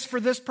did this for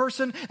this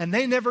person and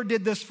they never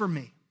did this for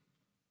me.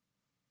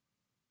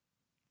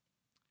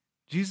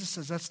 Jesus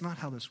says that's not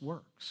how this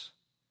works.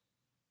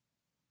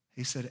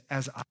 He said,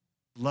 as I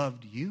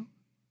loved you,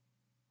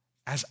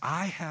 as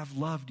I have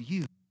loved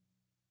you.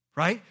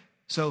 Right?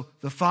 So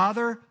the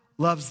Father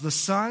loves the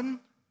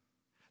Son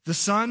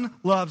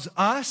loves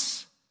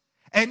us,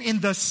 and in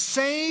the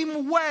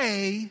same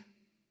way,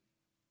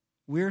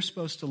 we're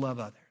supposed to love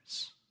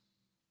others.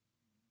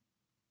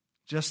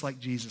 Just like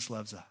Jesus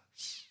loves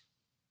us.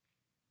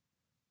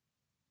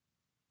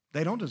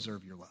 They don't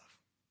deserve your love.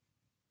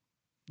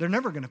 They're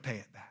never going to pay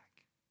it back.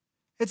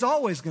 It's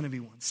always going to be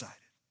one-sided.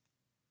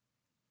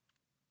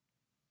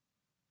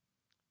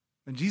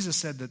 And Jesus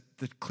said that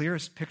the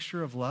clearest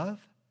picture of love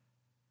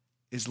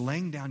is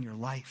laying down your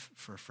life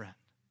for a friend.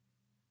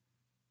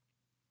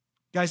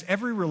 Guys,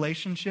 every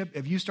relationship,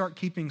 if you start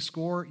keeping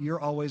score, you're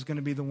always going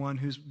to be the one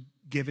who's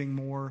giving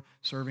more,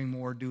 serving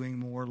more, doing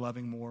more,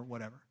 loving more,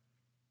 whatever.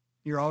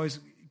 You're always,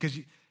 because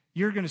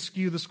you're going to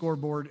skew the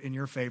scoreboard in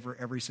your favor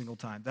every single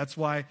time. That's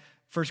why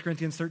 1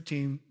 Corinthians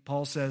 13,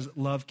 Paul says,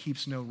 love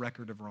keeps no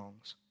record of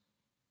wrongs.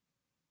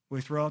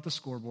 We throw out the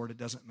scoreboard, it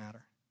doesn't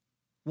matter.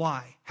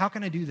 Why? How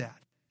can I do that?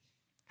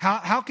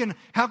 How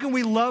can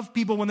we love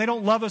people when they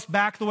don't love us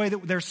back the way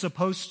that they're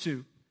supposed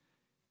to?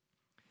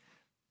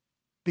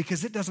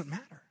 Because it doesn't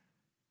matter.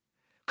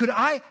 Could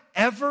I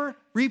ever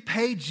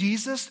repay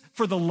Jesus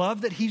for the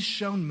love that he's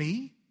shown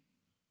me?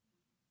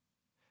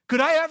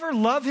 Could I ever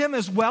love him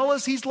as well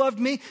as he's loved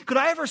me? Could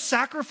I ever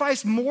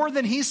sacrifice more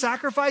than he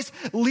sacrificed,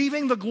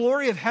 leaving the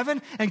glory of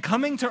heaven and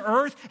coming to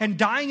earth and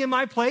dying in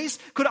my place?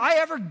 Could I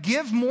ever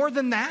give more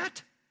than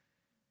that?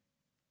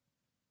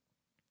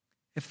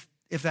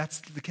 If that's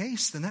the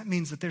case, then that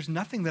means that there's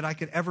nothing that I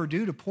could ever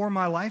do to pour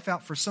my life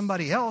out for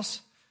somebody else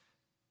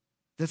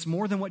that's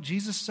more than what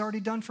Jesus has already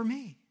done for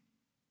me.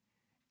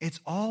 It's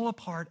all a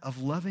part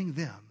of loving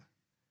them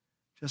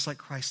just like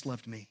Christ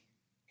loved me.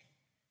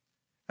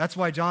 That's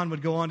why John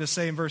would go on to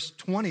say in verse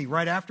 20,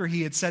 right after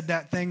he had said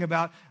that thing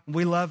about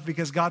we love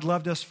because God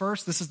loved us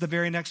first, this is the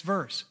very next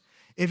verse.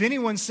 If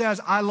anyone says,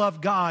 I love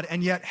God,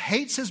 and yet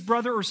hates his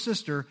brother or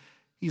sister,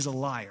 he's a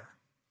liar.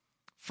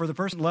 For the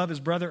person who loves his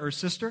brother or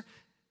sister,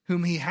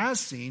 whom he has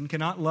seen,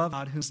 cannot love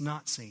God who's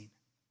not seen.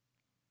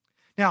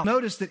 Now,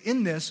 notice that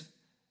in this,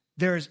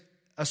 there's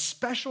a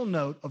special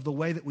note of the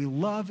way that we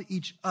love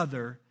each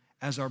other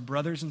as our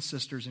brothers and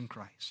sisters in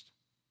Christ.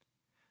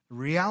 The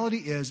reality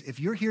is, if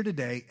you're here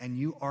today and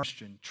you are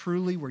Christian,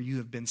 truly where you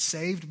have been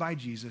saved by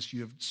Jesus,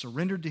 you have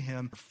surrendered to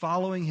him,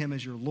 following him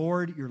as your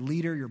Lord, your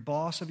leader, your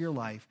boss of your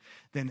life,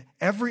 then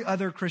every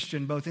other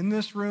Christian, both in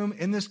this room,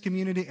 in this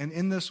community, and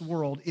in this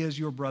world, is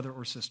your brother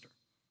or sister.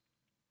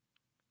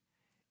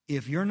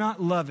 If you're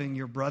not loving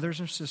your brothers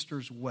or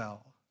sisters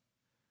well,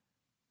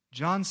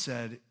 John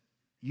said,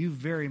 you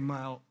very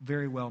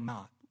well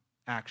not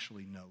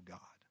actually know God.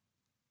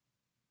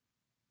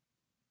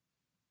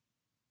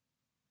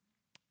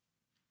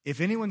 If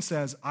anyone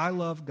says, I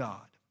love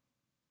God,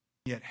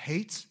 yet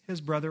hates his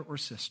brother or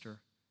sister,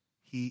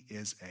 he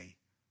is a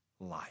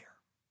liar.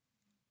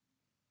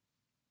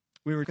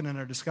 We were looking in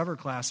our Discover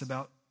class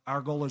about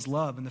our goal is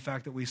love and the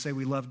fact that we say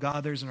we love God,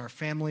 others, and our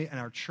family, and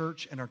our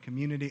church, and our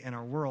community, and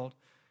our world.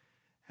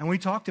 And we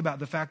talked about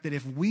the fact that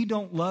if we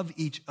don't love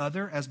each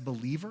other as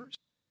believers,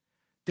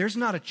 there's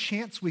not a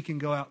chance we can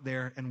go out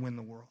there and win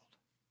the world.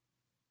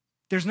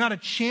 There's not a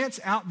chance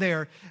out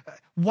there.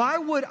 Why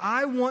would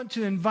I want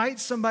to invite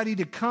somebody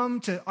to come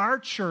to our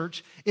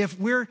church if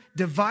we're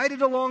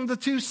divided along the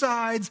two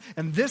sides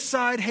and this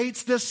side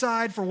hates this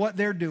side for what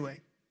they're doing?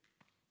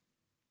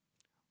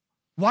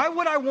 Why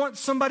would I want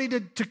somebody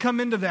to come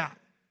into that?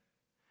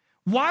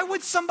 Why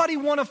would somebody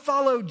want to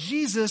follow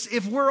Jesus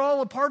if we're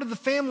all a part of the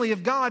family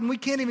of God and we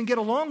can't even get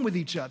along with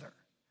each other?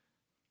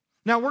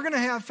 Now, we're going to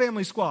have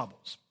family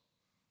squabbles.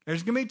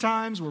 There's going to be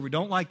times where we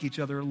don't like each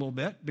other a little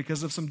bit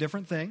because of some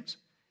different things.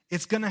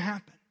 It's going to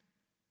happen.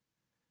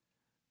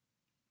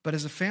 But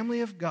as a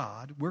family of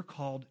God, we're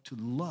called to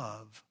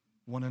love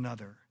one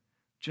another,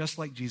 just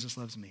like Jesus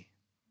loves me.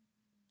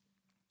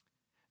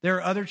 There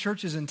are other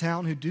churches in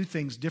town who do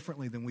things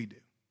differently than we do.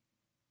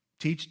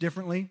 Teach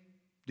differently,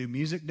 do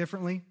music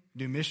differently,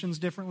 do missions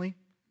differently.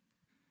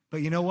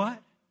 But you know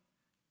what?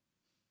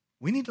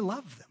 We need to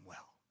love them well.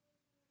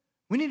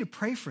 We need to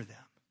pray for them.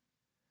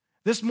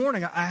 This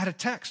morning, I had a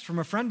text from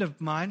a friend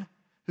of mine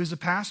who's a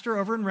pastor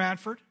over in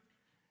Radford,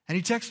 and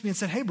he texted me and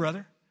said, hey,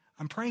 brother,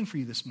 I'm praying for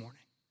you this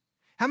morning.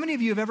 How many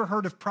of you have ever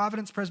heard of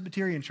Providence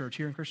Presbyterian Church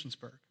here in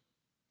Christiansburg?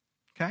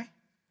 Okay?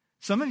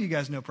 Some of you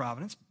guys know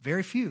Providence,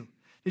 very few.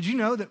 Did you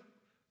know that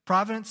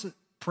Providence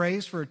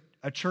prays for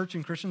a church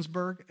in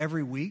Christiansburg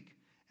every week,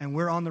 and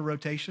we're on the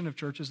rotation of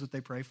churches that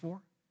they pray for?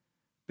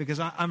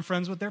 Because I'm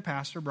friends with their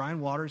pastor, Brian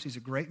Waters. He's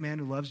a great man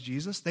who loves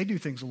Jesus. They do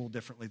things a little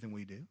differently than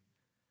we do.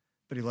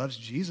 But he loves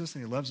Jesus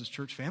and he loves his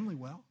church family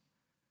well.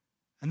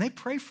 And they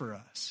pray for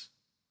us.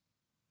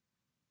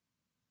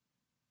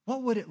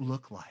 What would it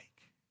look like?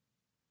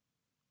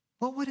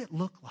 What would it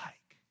look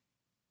like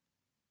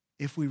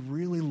if we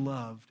really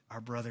loved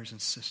our brothers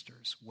and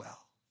sisters well?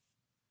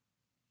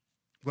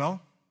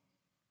 Well,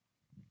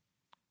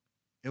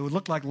 it would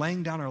look like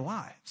laying down our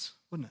lives,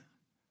 wouldn't it?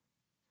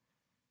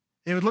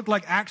 It would look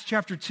like Acts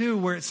chapter 2,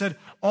 where it said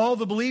all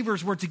the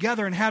believers were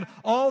together and had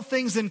all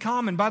things in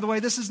common. By the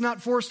way, this is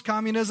not forced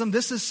communism.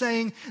 This is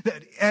saying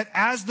that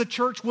as the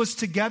church was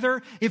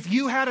together, if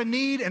you had a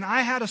need and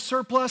I had a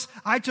surplus,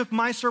 I took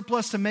my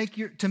surplus to meet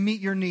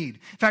your need.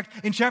 In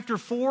fact, in chapter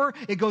 4,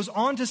 it goes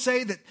on to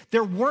say that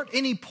there weren't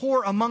any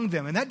poor among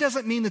them. And that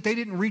doesn't mean that they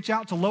didn't reach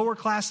out to lower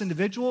class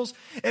individuals.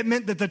 It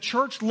meant that the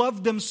church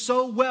loved them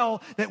so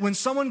well that when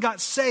someone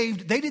got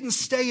saved, they didn't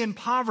stay in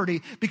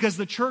poverty because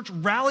the church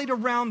rallied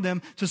around them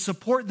to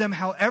support them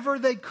however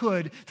they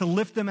could to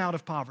lift them out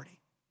of poverty.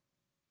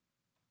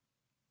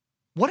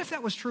 What if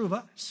that was true of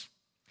us?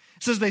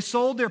 It says they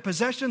sold their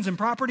possessions and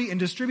property and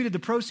distributed the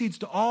proceeds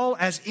to all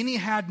as any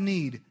had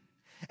need.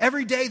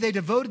 Every day they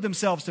devoted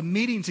themselves to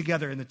meeting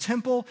together in the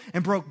temple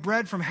and broke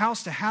bread from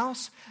house to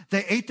house.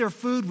 They ate their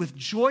food with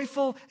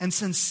joyful and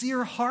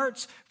sincere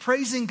hearts,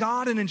 praising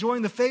God and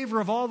enjoying the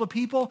favor of all the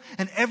people.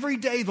 And every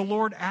day the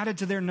Lord added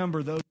to their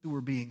number those who were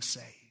being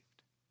saved.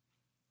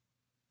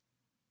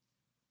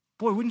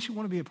 Boy, wouldn't you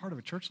want to be a part of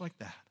a church like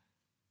that?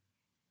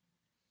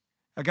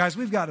 Guys,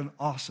 we've got an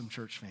awesome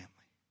church family.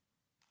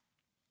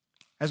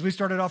 As we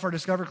started off our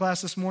Discover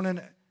class this morning,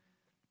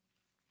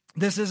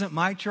 this isn't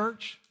my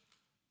church,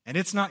 and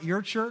it's not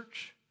your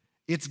church.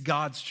 It's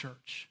God's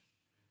church.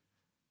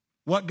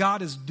 What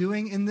God is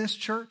doing in this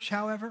church,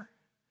 however,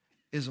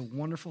 is a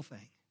wonderful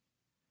thing.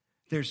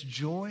 There's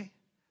joy.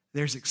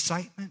 There's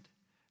excitement.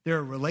 There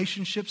are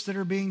relationships that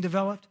are being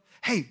developed.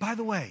 Hey, by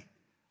the way,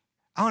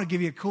 I want to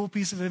give you a cool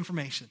piece of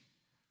information.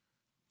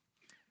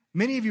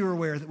 Many of you are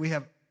aware that we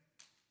have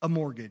a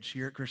mortgage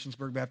here at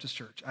Christiansburg Baptist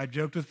Church. I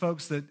joked with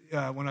folks that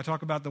when I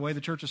talk about the way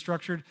the church is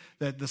structured,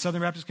 that the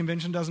Southern Baptist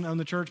Convention doesn't own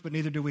the church, but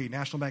neither do we.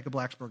 National Bank of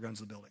Blacksburg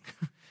owns the building.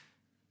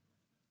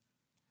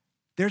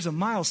 There's a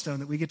milestone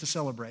that we get to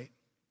celebrate.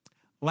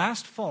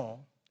 Last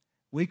fall,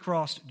 we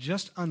crossed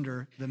just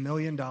under the $1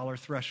 million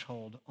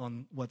threshold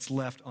on what's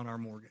left on our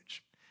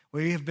mortgage.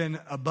 We have been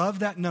above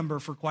that number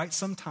for quite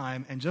some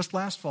time, and just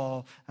last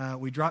fall,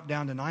 we dropped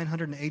down to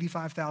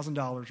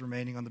 $985,000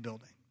 remaining on the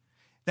building.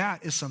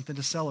 That is something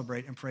to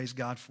celebrate and praise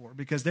God for,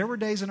 because there were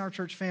days in our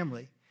church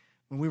family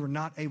when we were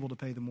not able to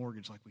pay the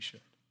mortgage like we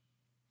should.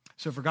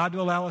 So for God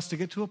to allow us to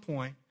get to a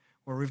point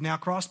where we've now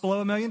crossed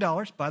below $1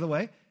 million, by the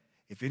way,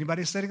 if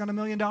anybody's sitting on $1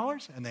 million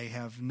and they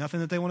have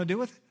nothing that they want to do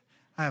with it,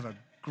 I have a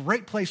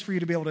great place for you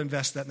to be able to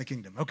invest that in the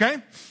kingdom, okay?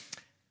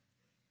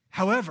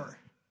 However,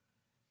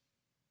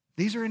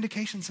 these are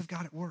indications of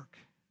God at work.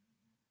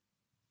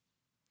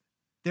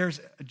 There's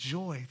a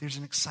joy, there's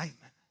an excitement.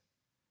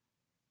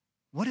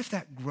 What if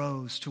that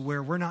grows to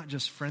where we're not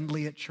just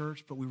friendly at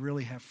church, but we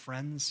really have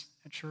friends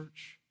at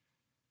church?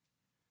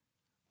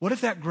 What if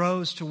that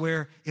grows to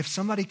where if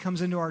somebody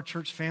comes into our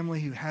church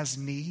family who has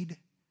need,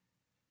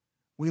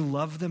 we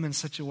love them in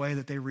such a way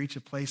that they reach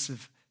a place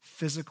of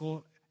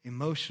physical,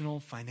 emotional,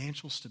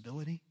 financial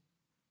stability?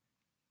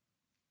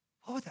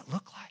 What would that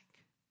look like?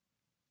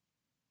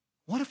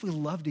 What if we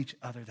loved each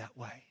other that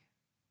way?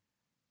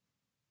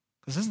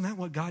 Because isn't that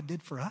what God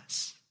did for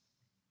us?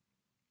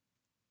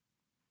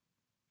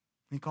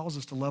 He calls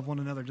us to love one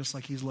another just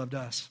like he's loved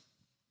us.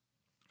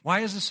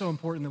 Why is this so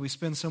important that we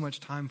spend so much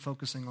time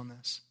focusing on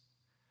this?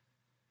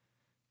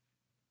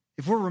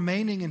 If we're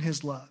remaining in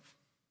his love,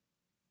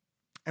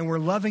 and we're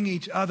loving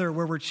each other,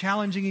 where we're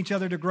challenging each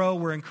other to grow,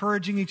 we're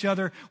encouraging each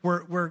other,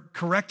 we're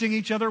correcting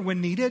each other when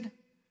needed,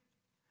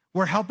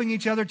 we're helping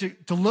each other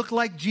to look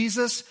like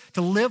Jesus,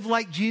 to live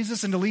like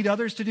Jesus, and to lead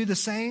others to do the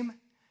same.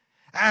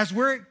 As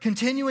we're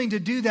continuing to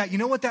do that, you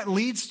know what that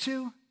leads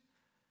to?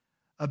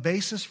 A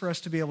basis for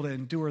us to be able to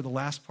endure the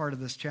last part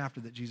of this chapter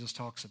that Jesus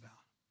talks about.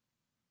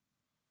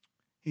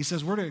 He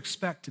says we're to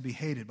expect to be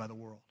hated by the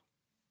world.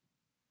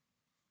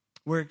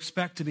 We're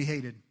expect to be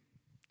hated.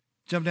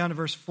 Jump down to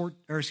verse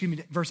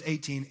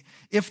 18.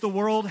 If the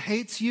world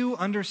hates you,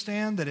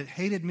 understand that it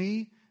hated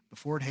me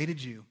before it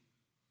hated you.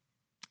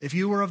 If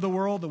you were of the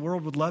world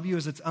would love you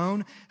as its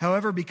own.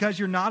 However, because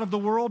you're not of the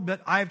world, but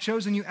I have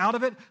chosen you out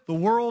of it, the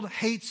world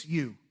hates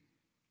you.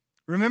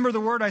 Remember the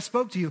word I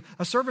spoke to you.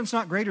 A servant's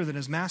not greater than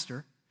his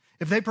master.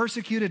 If they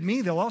persecuted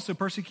me, they'll also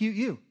persecute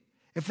you.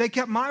 If they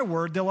kept my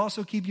word, they'll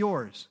also keep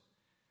yours.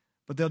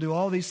 But they'll do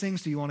all these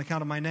things to you on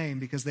account of my name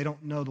because they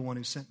don't know the one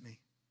who sent me.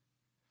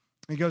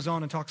 He goes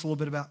on and talks a little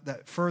bit about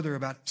that further,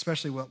 about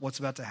especially what's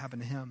about to happen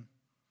to him.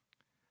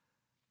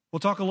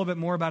 We'll talk a little bit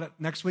more about it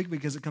next week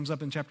because it comes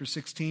up in chapter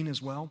 16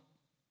 as well.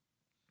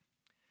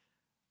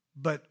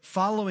 But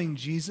following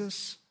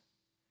Jesus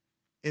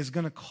is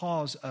going to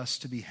cause us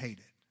to be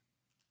hated.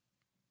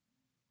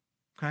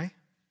 Okay?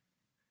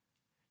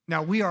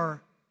 Now, we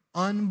are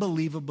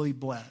unbelievably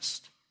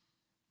blessed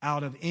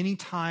out of any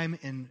time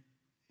in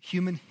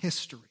human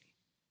history.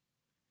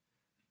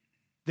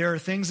 There are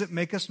things that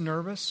make us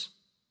nervous.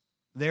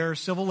 There are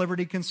civil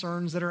liberty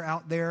concerns that are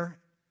out there.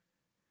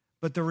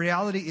 But the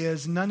reality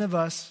is none of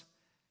us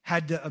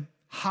had to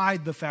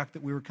hide the fact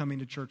that we were coming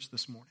to church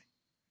this morning.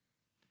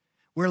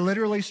 We're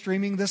literally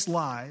streaming this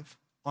live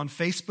on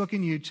Facebook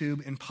and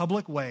YouTube in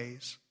public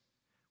ways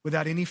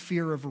without any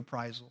fear of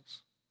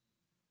reprisals.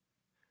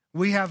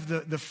 We have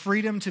the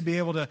freedom to be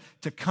able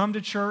to come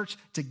to church,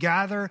 to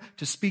gather,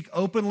 to speak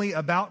openly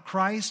about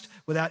Christ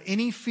without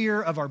any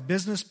fear of our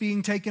business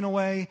being taken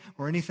away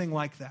or anything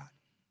like that.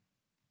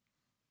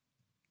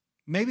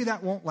 Maybe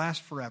that won't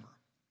last forever.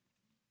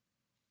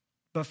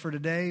 But for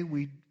today,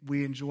 we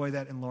enjoy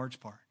that in large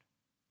part.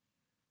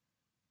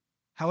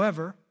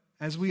 However,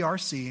 as we are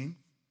seeing,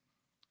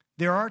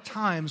 there are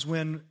times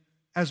when,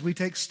 as we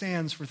take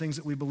stands for things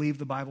that we believe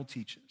the Bible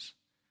teaches,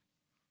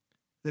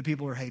 that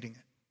people are hating it.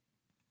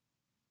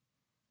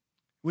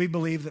 We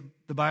believe that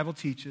the Bible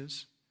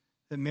teaches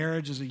that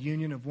marriage is a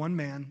union of one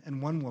man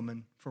and one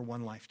woman for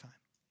one lifetime.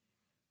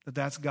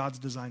 That's God's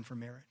design for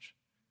marriage.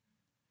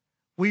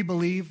 We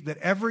believe that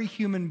every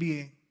human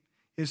being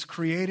is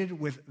created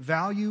with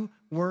value,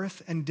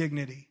 worth, and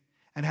dignity,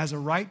 and has a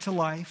right to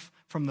life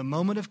from the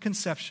moment of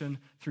conception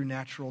through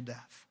natural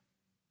death.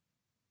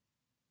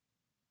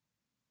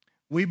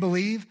 We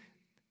believe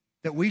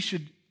that we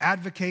should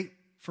advocate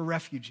for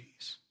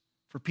refugees,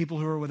 for people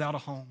who are without a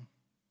home.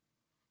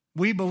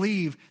 We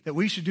believe that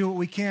we should do what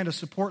we can to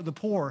support the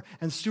poor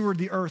and steward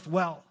the earth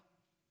well.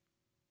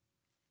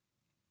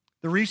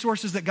 the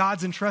resources that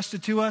God's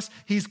entrusted to us.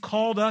 He's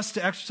called us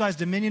to exercise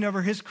dominion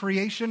over his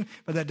creation,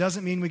 but that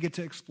doesn't mean we get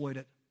to exploit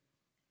it.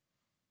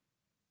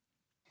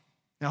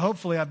 Now,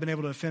 hopefully, I've been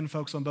able to offend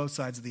folks on both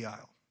sides of the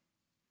aisle.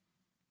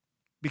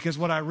 Because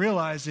what I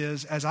realize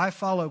is, as I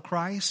follow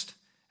Christ,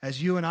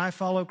 as you and I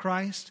follow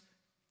Christ,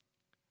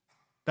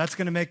 that's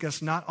going to make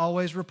us not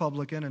always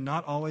Republican and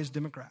not always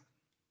Democrat.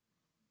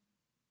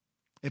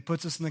 It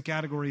puts us in the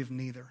category of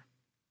neither.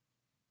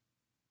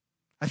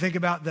 I think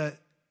about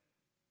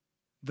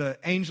the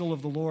angel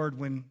of the Lord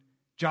when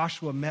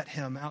Joshua met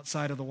him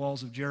outside of the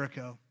walls of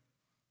Jericho.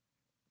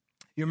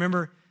 You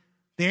remember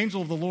the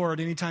angel of the Lord,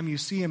 anytime you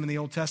see him in the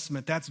Old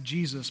Testament, that's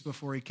Jesus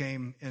before he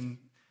came in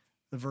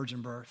the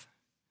virgin birth.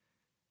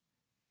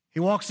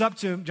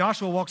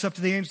 Joshua walks up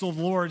to the angel of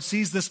the Lord,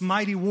 sees this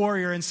mighty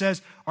warrior and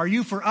says, "Are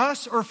you for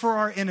us or for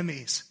our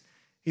enemies?"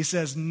 He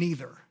says,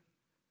 "Neither.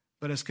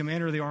 But as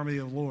commander of the army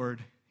of the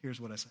Lord, here's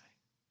what I say."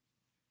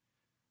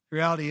 The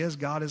reality is,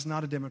 God is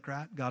not a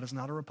Democrat. God is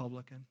not a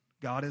Republican.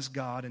 God is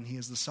God, and he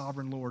is the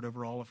sovereign Lord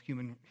over all of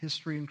human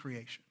history and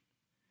creation.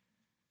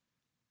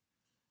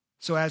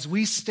 So as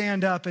we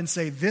stand up and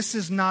say, this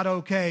is not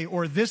okay,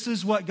 or this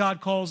is what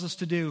God calls us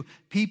to do,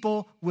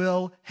 people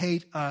will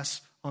hate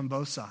us on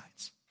both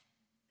sides.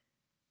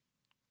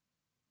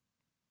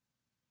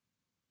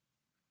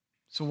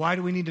 So why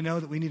do we need to know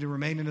that we need to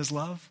remain in his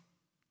love?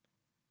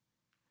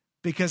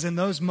 Because in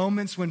those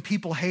moments when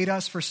people hate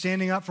us for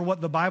standing up for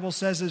what the Bible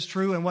says is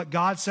true and what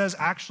God says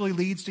actually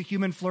leads to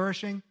human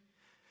flourishing,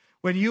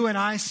 when you and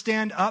I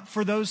stand up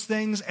for those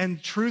things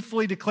and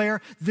truthfully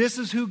declare, this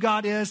is who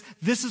God is,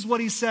 this is what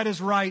he said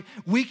is right,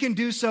 we can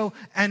do so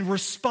and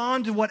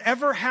respond to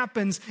whatever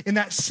happens in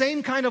that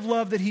same kind of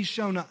love that he's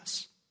shown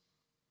us,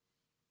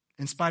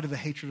 in spite of the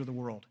hatred of the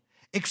world.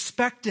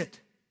 Expect it.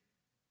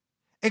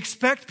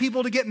 Expect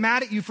people to get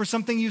mad at you for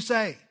something you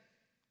say.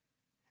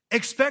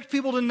 Expect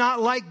people to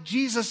not like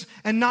Jesus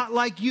and not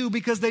like you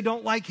because they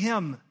don't like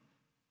him.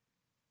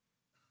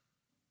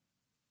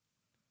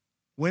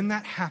 When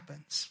that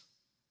happens,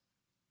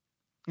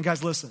 and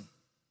guys, listen,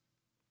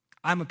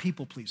 I'm a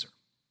people pleaser,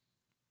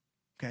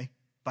 okay?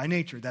 By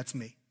nature, that's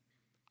me.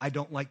 I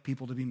don't like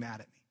people to be mad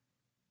at me.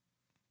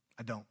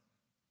 I don't.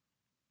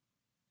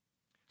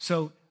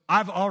 So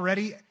I've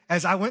already,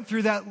 as I went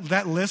through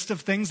that list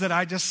of things that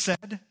I just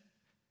said,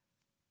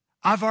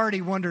 I've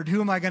already wondered, who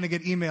am I going to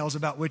get emails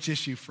about which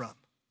issue from?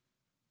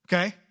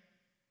 Okay?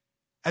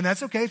 And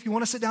that's okay. If you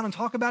want to sit down and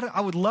talk about it,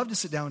 I would love to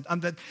sit down.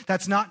 I'm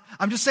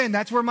just saying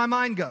that's where my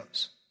mind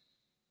goes.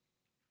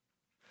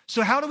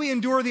 So how do we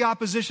endure the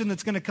opposition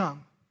that's going to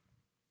come?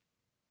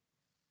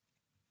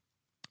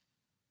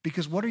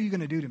 Because what are you going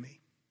to do to me?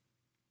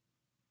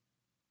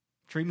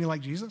 Treat me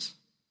like Jesus?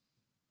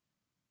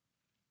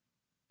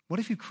 What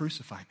if you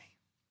crucify me?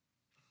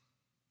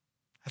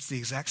 That's the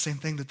exact same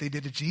thing that they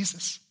did to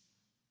Jesus.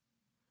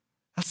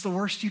 That's the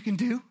worst you can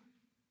do.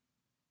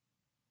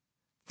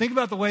 Think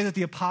about the way that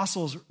the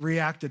apostles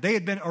reacted. They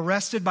had been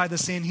arrested by the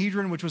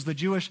Sanhedrin, which was the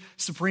Jewish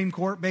Supreme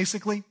Court,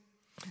 basically.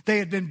 They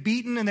had been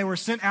beaten and they were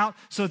sent out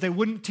so that they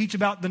wouldn't teach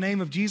about the name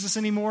of Jesus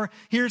anymore.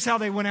 Here's how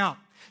they went out.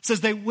 It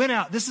says they went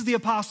out, this is the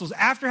apostles,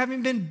 after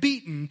having been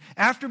beaten,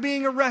 after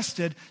being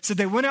arrested, said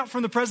they went out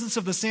from the presence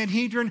of the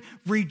Sanhedrin,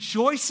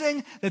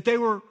 rejoicing that they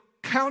were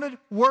counted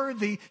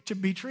worthy to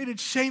be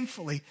treated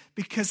shamefully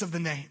because of the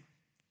name.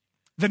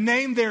 The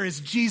name there is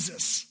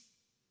Jesus.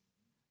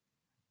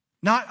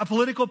 Not a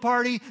political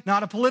party,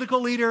 not a political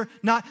leader,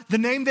 the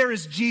name there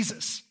is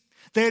Jesus.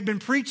 They had been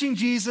preaching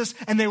Jesus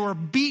and they were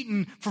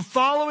beaten for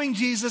following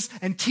Jesus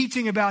and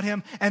teaching about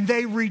him, and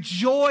they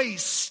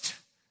rejoiced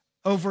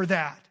over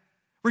that.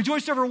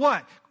 Rejoiced over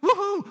what?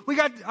 Woohoo, we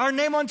got our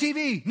name on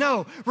TV.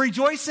 No,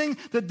 rejoicing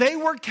that they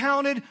were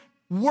counted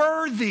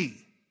worthy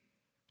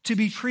to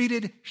be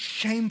treated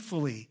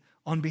shamefully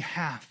on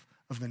behalf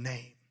of the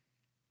name.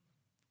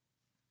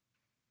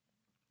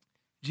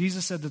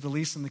 Jesus said that the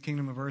least in the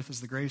kingdom of earth is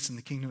the greatest in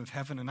the kingdom of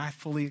heaven, and I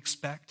fully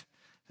expect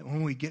that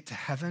when we get to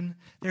heaven,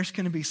 there's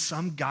going to be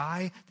some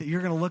guy that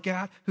you're going to look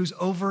at who's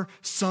over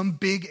some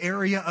big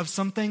area of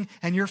something,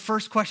 and your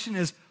first question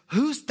is,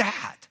 who's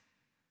that?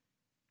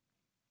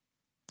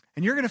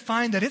 And you're going to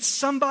find that it's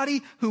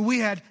somebody who we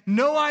had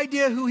no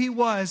idea who he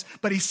was,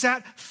 but he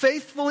sat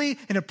faithfully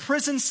in a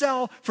prison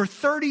cell for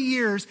 30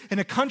 years in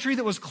a country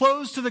that was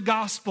closed to the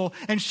gospel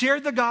and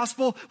shared the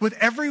gospel with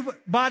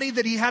everybody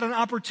that he had an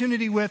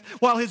opportunity with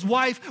while his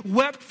wife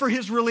wept for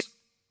his release.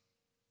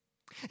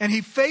 And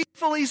he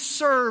faithfully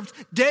served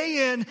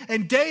day in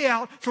and day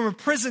out from a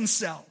prison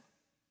cell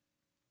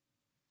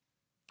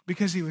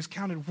because he was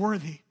counted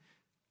worthy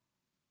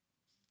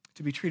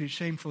to be treated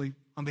shamefully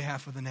on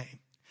behalf of the name.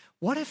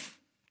 What if,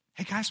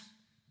 hey guys,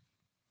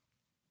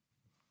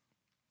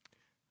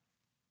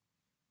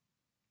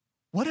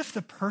 what if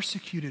the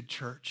persecuted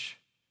church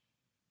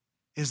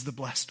is the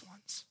blessed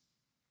ones?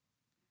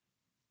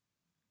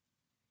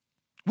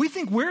 We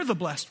think we're the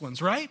blessed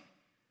ones, right?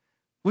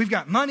 We've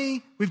got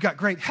money, we've got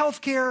great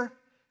health care,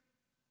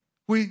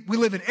 we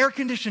live in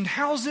air-conditioned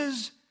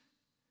houses.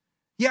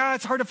 Yeah,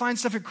 it's hard to find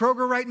stuff at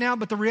Kroger right now,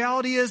 but the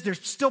reality is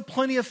there's still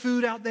plenty of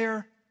food out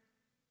there.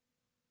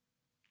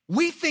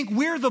 We think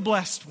we're the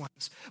blessed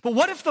ones. But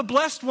what if the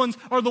blessed ones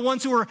are the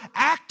ones who are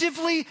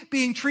actively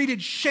being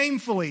treated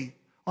shamefully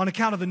on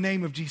account of the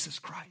name of Jesus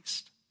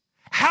Christ?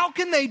 How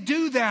can they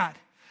do that?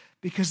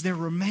 Because they're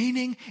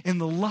remaining in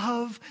the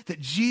love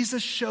that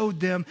Jesus showed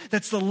them.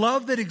 That's the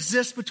love that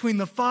exists between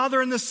the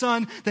Father and the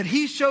Son that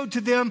He showed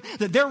to them,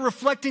 that they're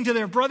reflecting to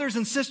their brothers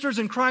and sisters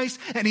in Christ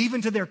and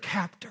even to their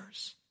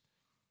captors.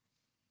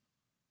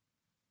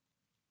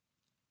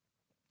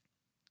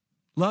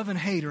 Love and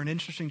hate are an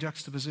interesting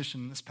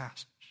juxtaposition in this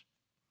passage.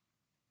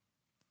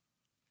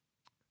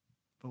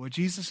 But what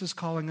Jesus is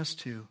calling us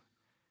to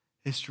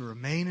is to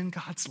remain in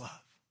God's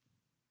love.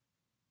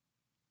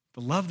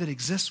 The love that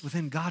exists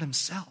within God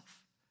Himself,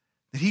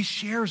 that He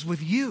shares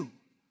with you,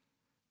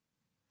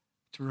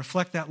 to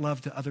reflect that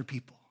love to other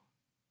people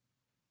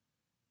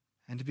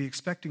and to be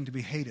expecting to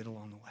be hated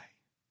along the way.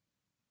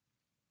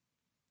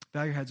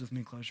 Bow your heads with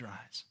me, close your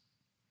eyes.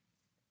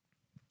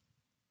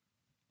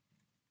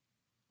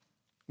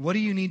 What do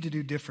you need to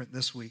do different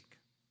this week?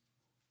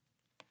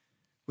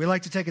 We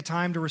like to take a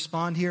time to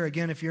respond here.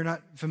 Again, if you're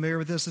not familiar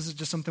with this is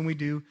just something we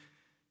do.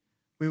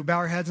 We bow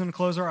our heads and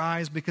close our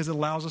eyes because it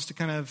allows us to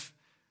kind of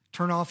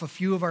turn off a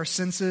few of our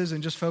senses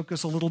and just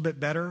focus a little bit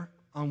better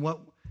on what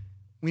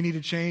we need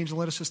to change, and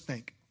let us just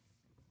think.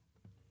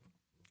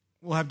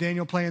 We'll have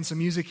Daniel playing some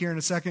music here in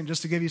a second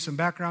just to give you some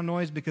background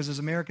noise, because as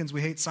Americans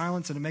we hate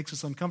silence and it makes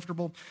us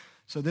uncomfortable.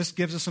 So this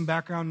gives us some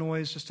background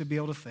noise just to be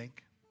able to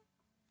think.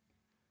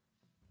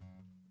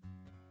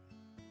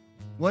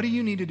 What do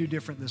you need to do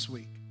different this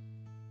week?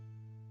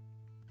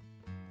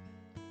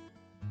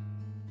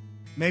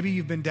 Maybe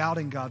you've been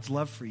doubting God's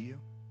love for you,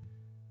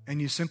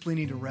 and you simply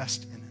need to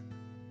rest in it.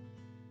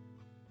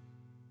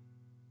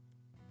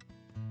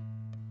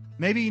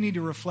 Maybe you need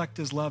to reflect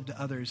His love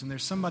to others, and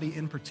there's somebody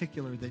in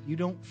particular that you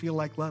don't feel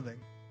like loving,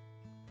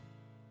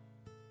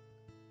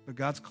 but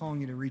God's calling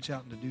you to reach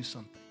out and to do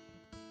something.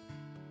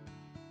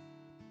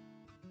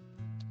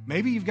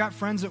 Maybe you've got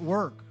friends at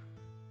work,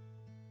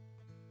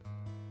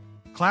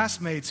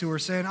 classmates who are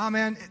saying, oh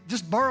man,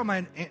 just borrow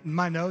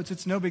my notes,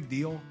 it's no big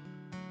deal.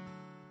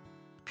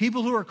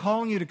 People who are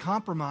calling you to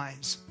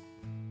compromise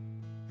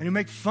and who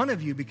make fun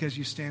of you because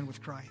you stand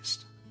with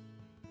Christ.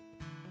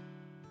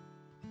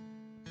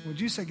 Would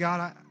you say,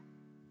 God,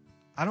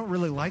 I don't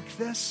really like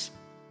this,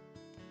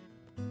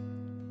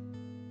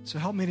 so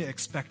help me to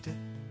expect it.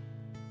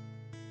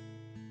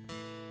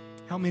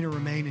 Help me to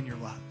remain in your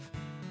love,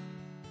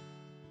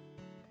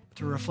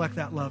 to reflect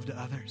that love to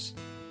others,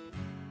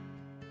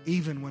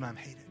 even when I'm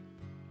hated.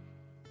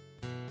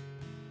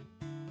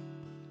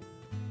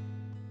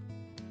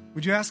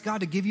 Would you ask God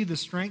to give you the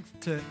strength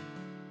to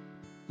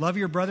love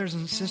your brothers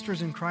and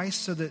sisters in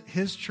Christ so that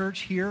His church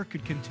here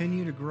could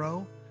continue to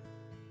grow?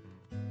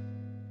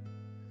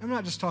 I'm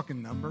not just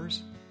talking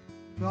numbers.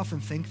 We often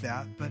think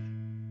that, but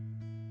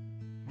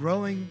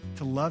growing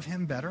to love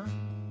Him better,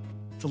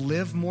 to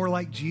live more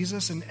like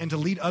Jesus, and to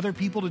lead other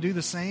people to do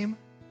the same.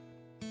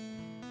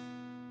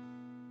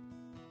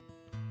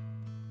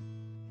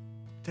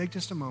 Take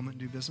just a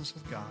moment and do business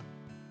with God.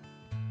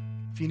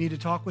 If you need to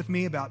talk with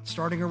me about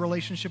starting a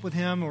relationship with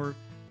Him, or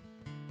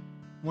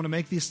want to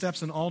make these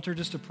steps an altar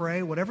just to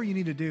pray, whatever you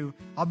need to do,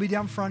 I'll be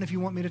down front if you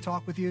want me to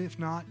talk with you. If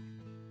not,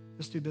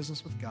 just do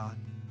business with God.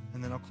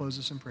 And then I'll close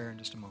this in prayer in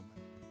just a moment.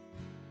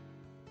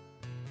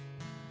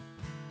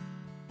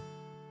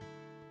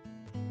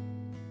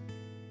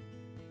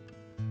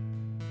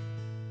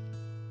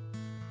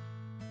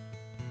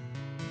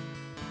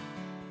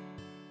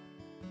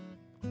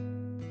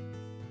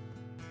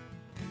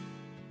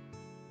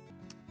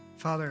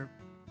 Father,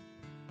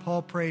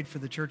 Paul prayed for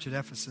the church at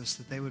Ephesus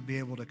that they would be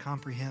able to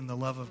comprehend the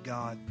love of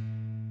God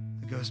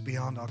that goes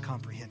beyond all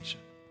comprehension.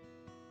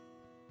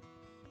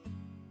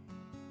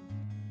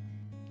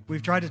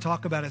 We've tried to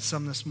talk about it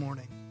some this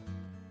morning,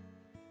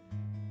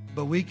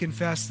 but we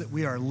confess that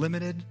we are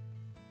limited.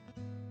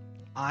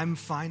 I'm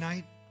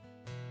finite.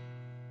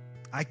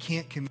 I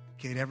can't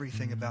communicate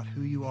everything about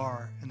who you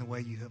are and the way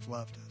you have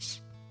loved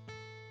us.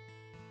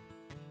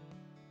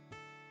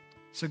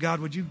 So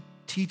God, would you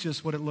teach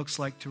us what it looks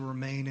like to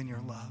remain in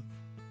your love?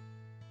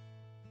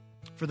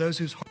 For those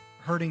who's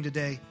hurting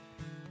today,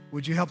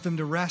 would you help them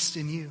to rest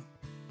in you?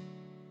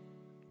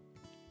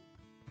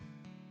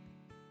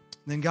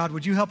 Then God,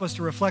 would you help us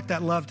to reflect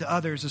that love to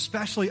others,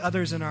 especially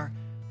others in our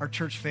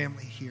church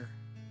family here,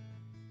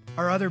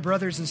 our other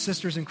brothers and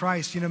sisters in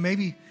Christ. You know,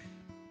 maybe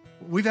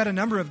we've had a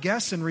number of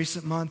guests in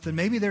recent months, and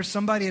maybe there's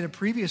somebody at a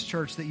previous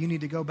church that you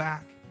need to go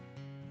back.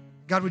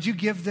 God, would you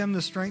give them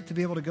the strength to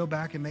be able to go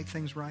back and make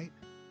things right?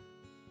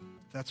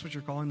 If that's what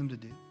you're calling them to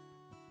do.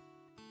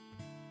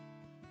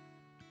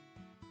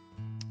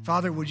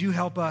 Father, would you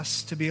help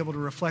us to be able to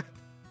reflect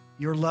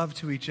your love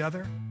to each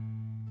other,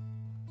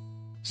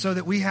 so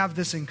that we have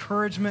this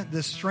encouragement,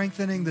 this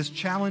strengthening, this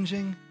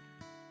challenging,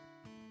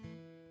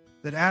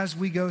 that as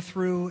we go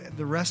through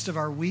the rest of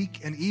our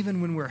week, and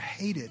even when we're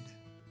hated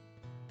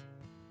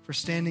for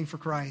standing for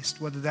Christ,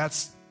 whether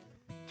that's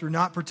through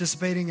not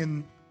participating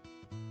in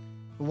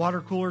the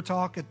water cooler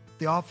talk at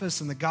the office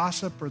and the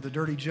gossip or the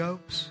dirty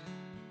jokes,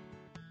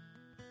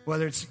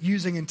 whether it's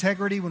using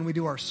integrity when we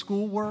do our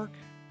schoolwork,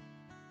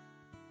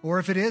 or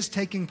if it is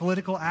taking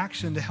political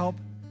action to help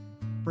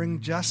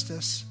bring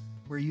justice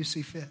where you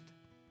see fit.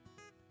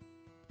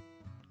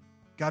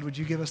 God, would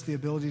you give us the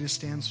ability to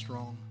stand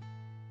strong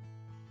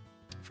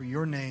for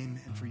your name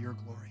and for your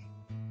glory?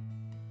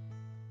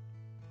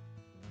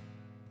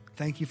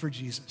 Thank you for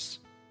Jesus.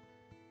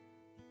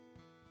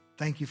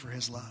 Thank you for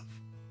his love.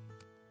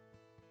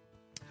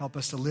 Help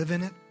us to live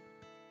in it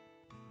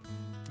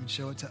and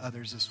show it to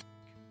others this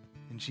week.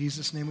 In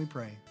Jesus' name we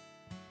pray.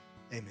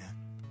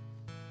 Amen.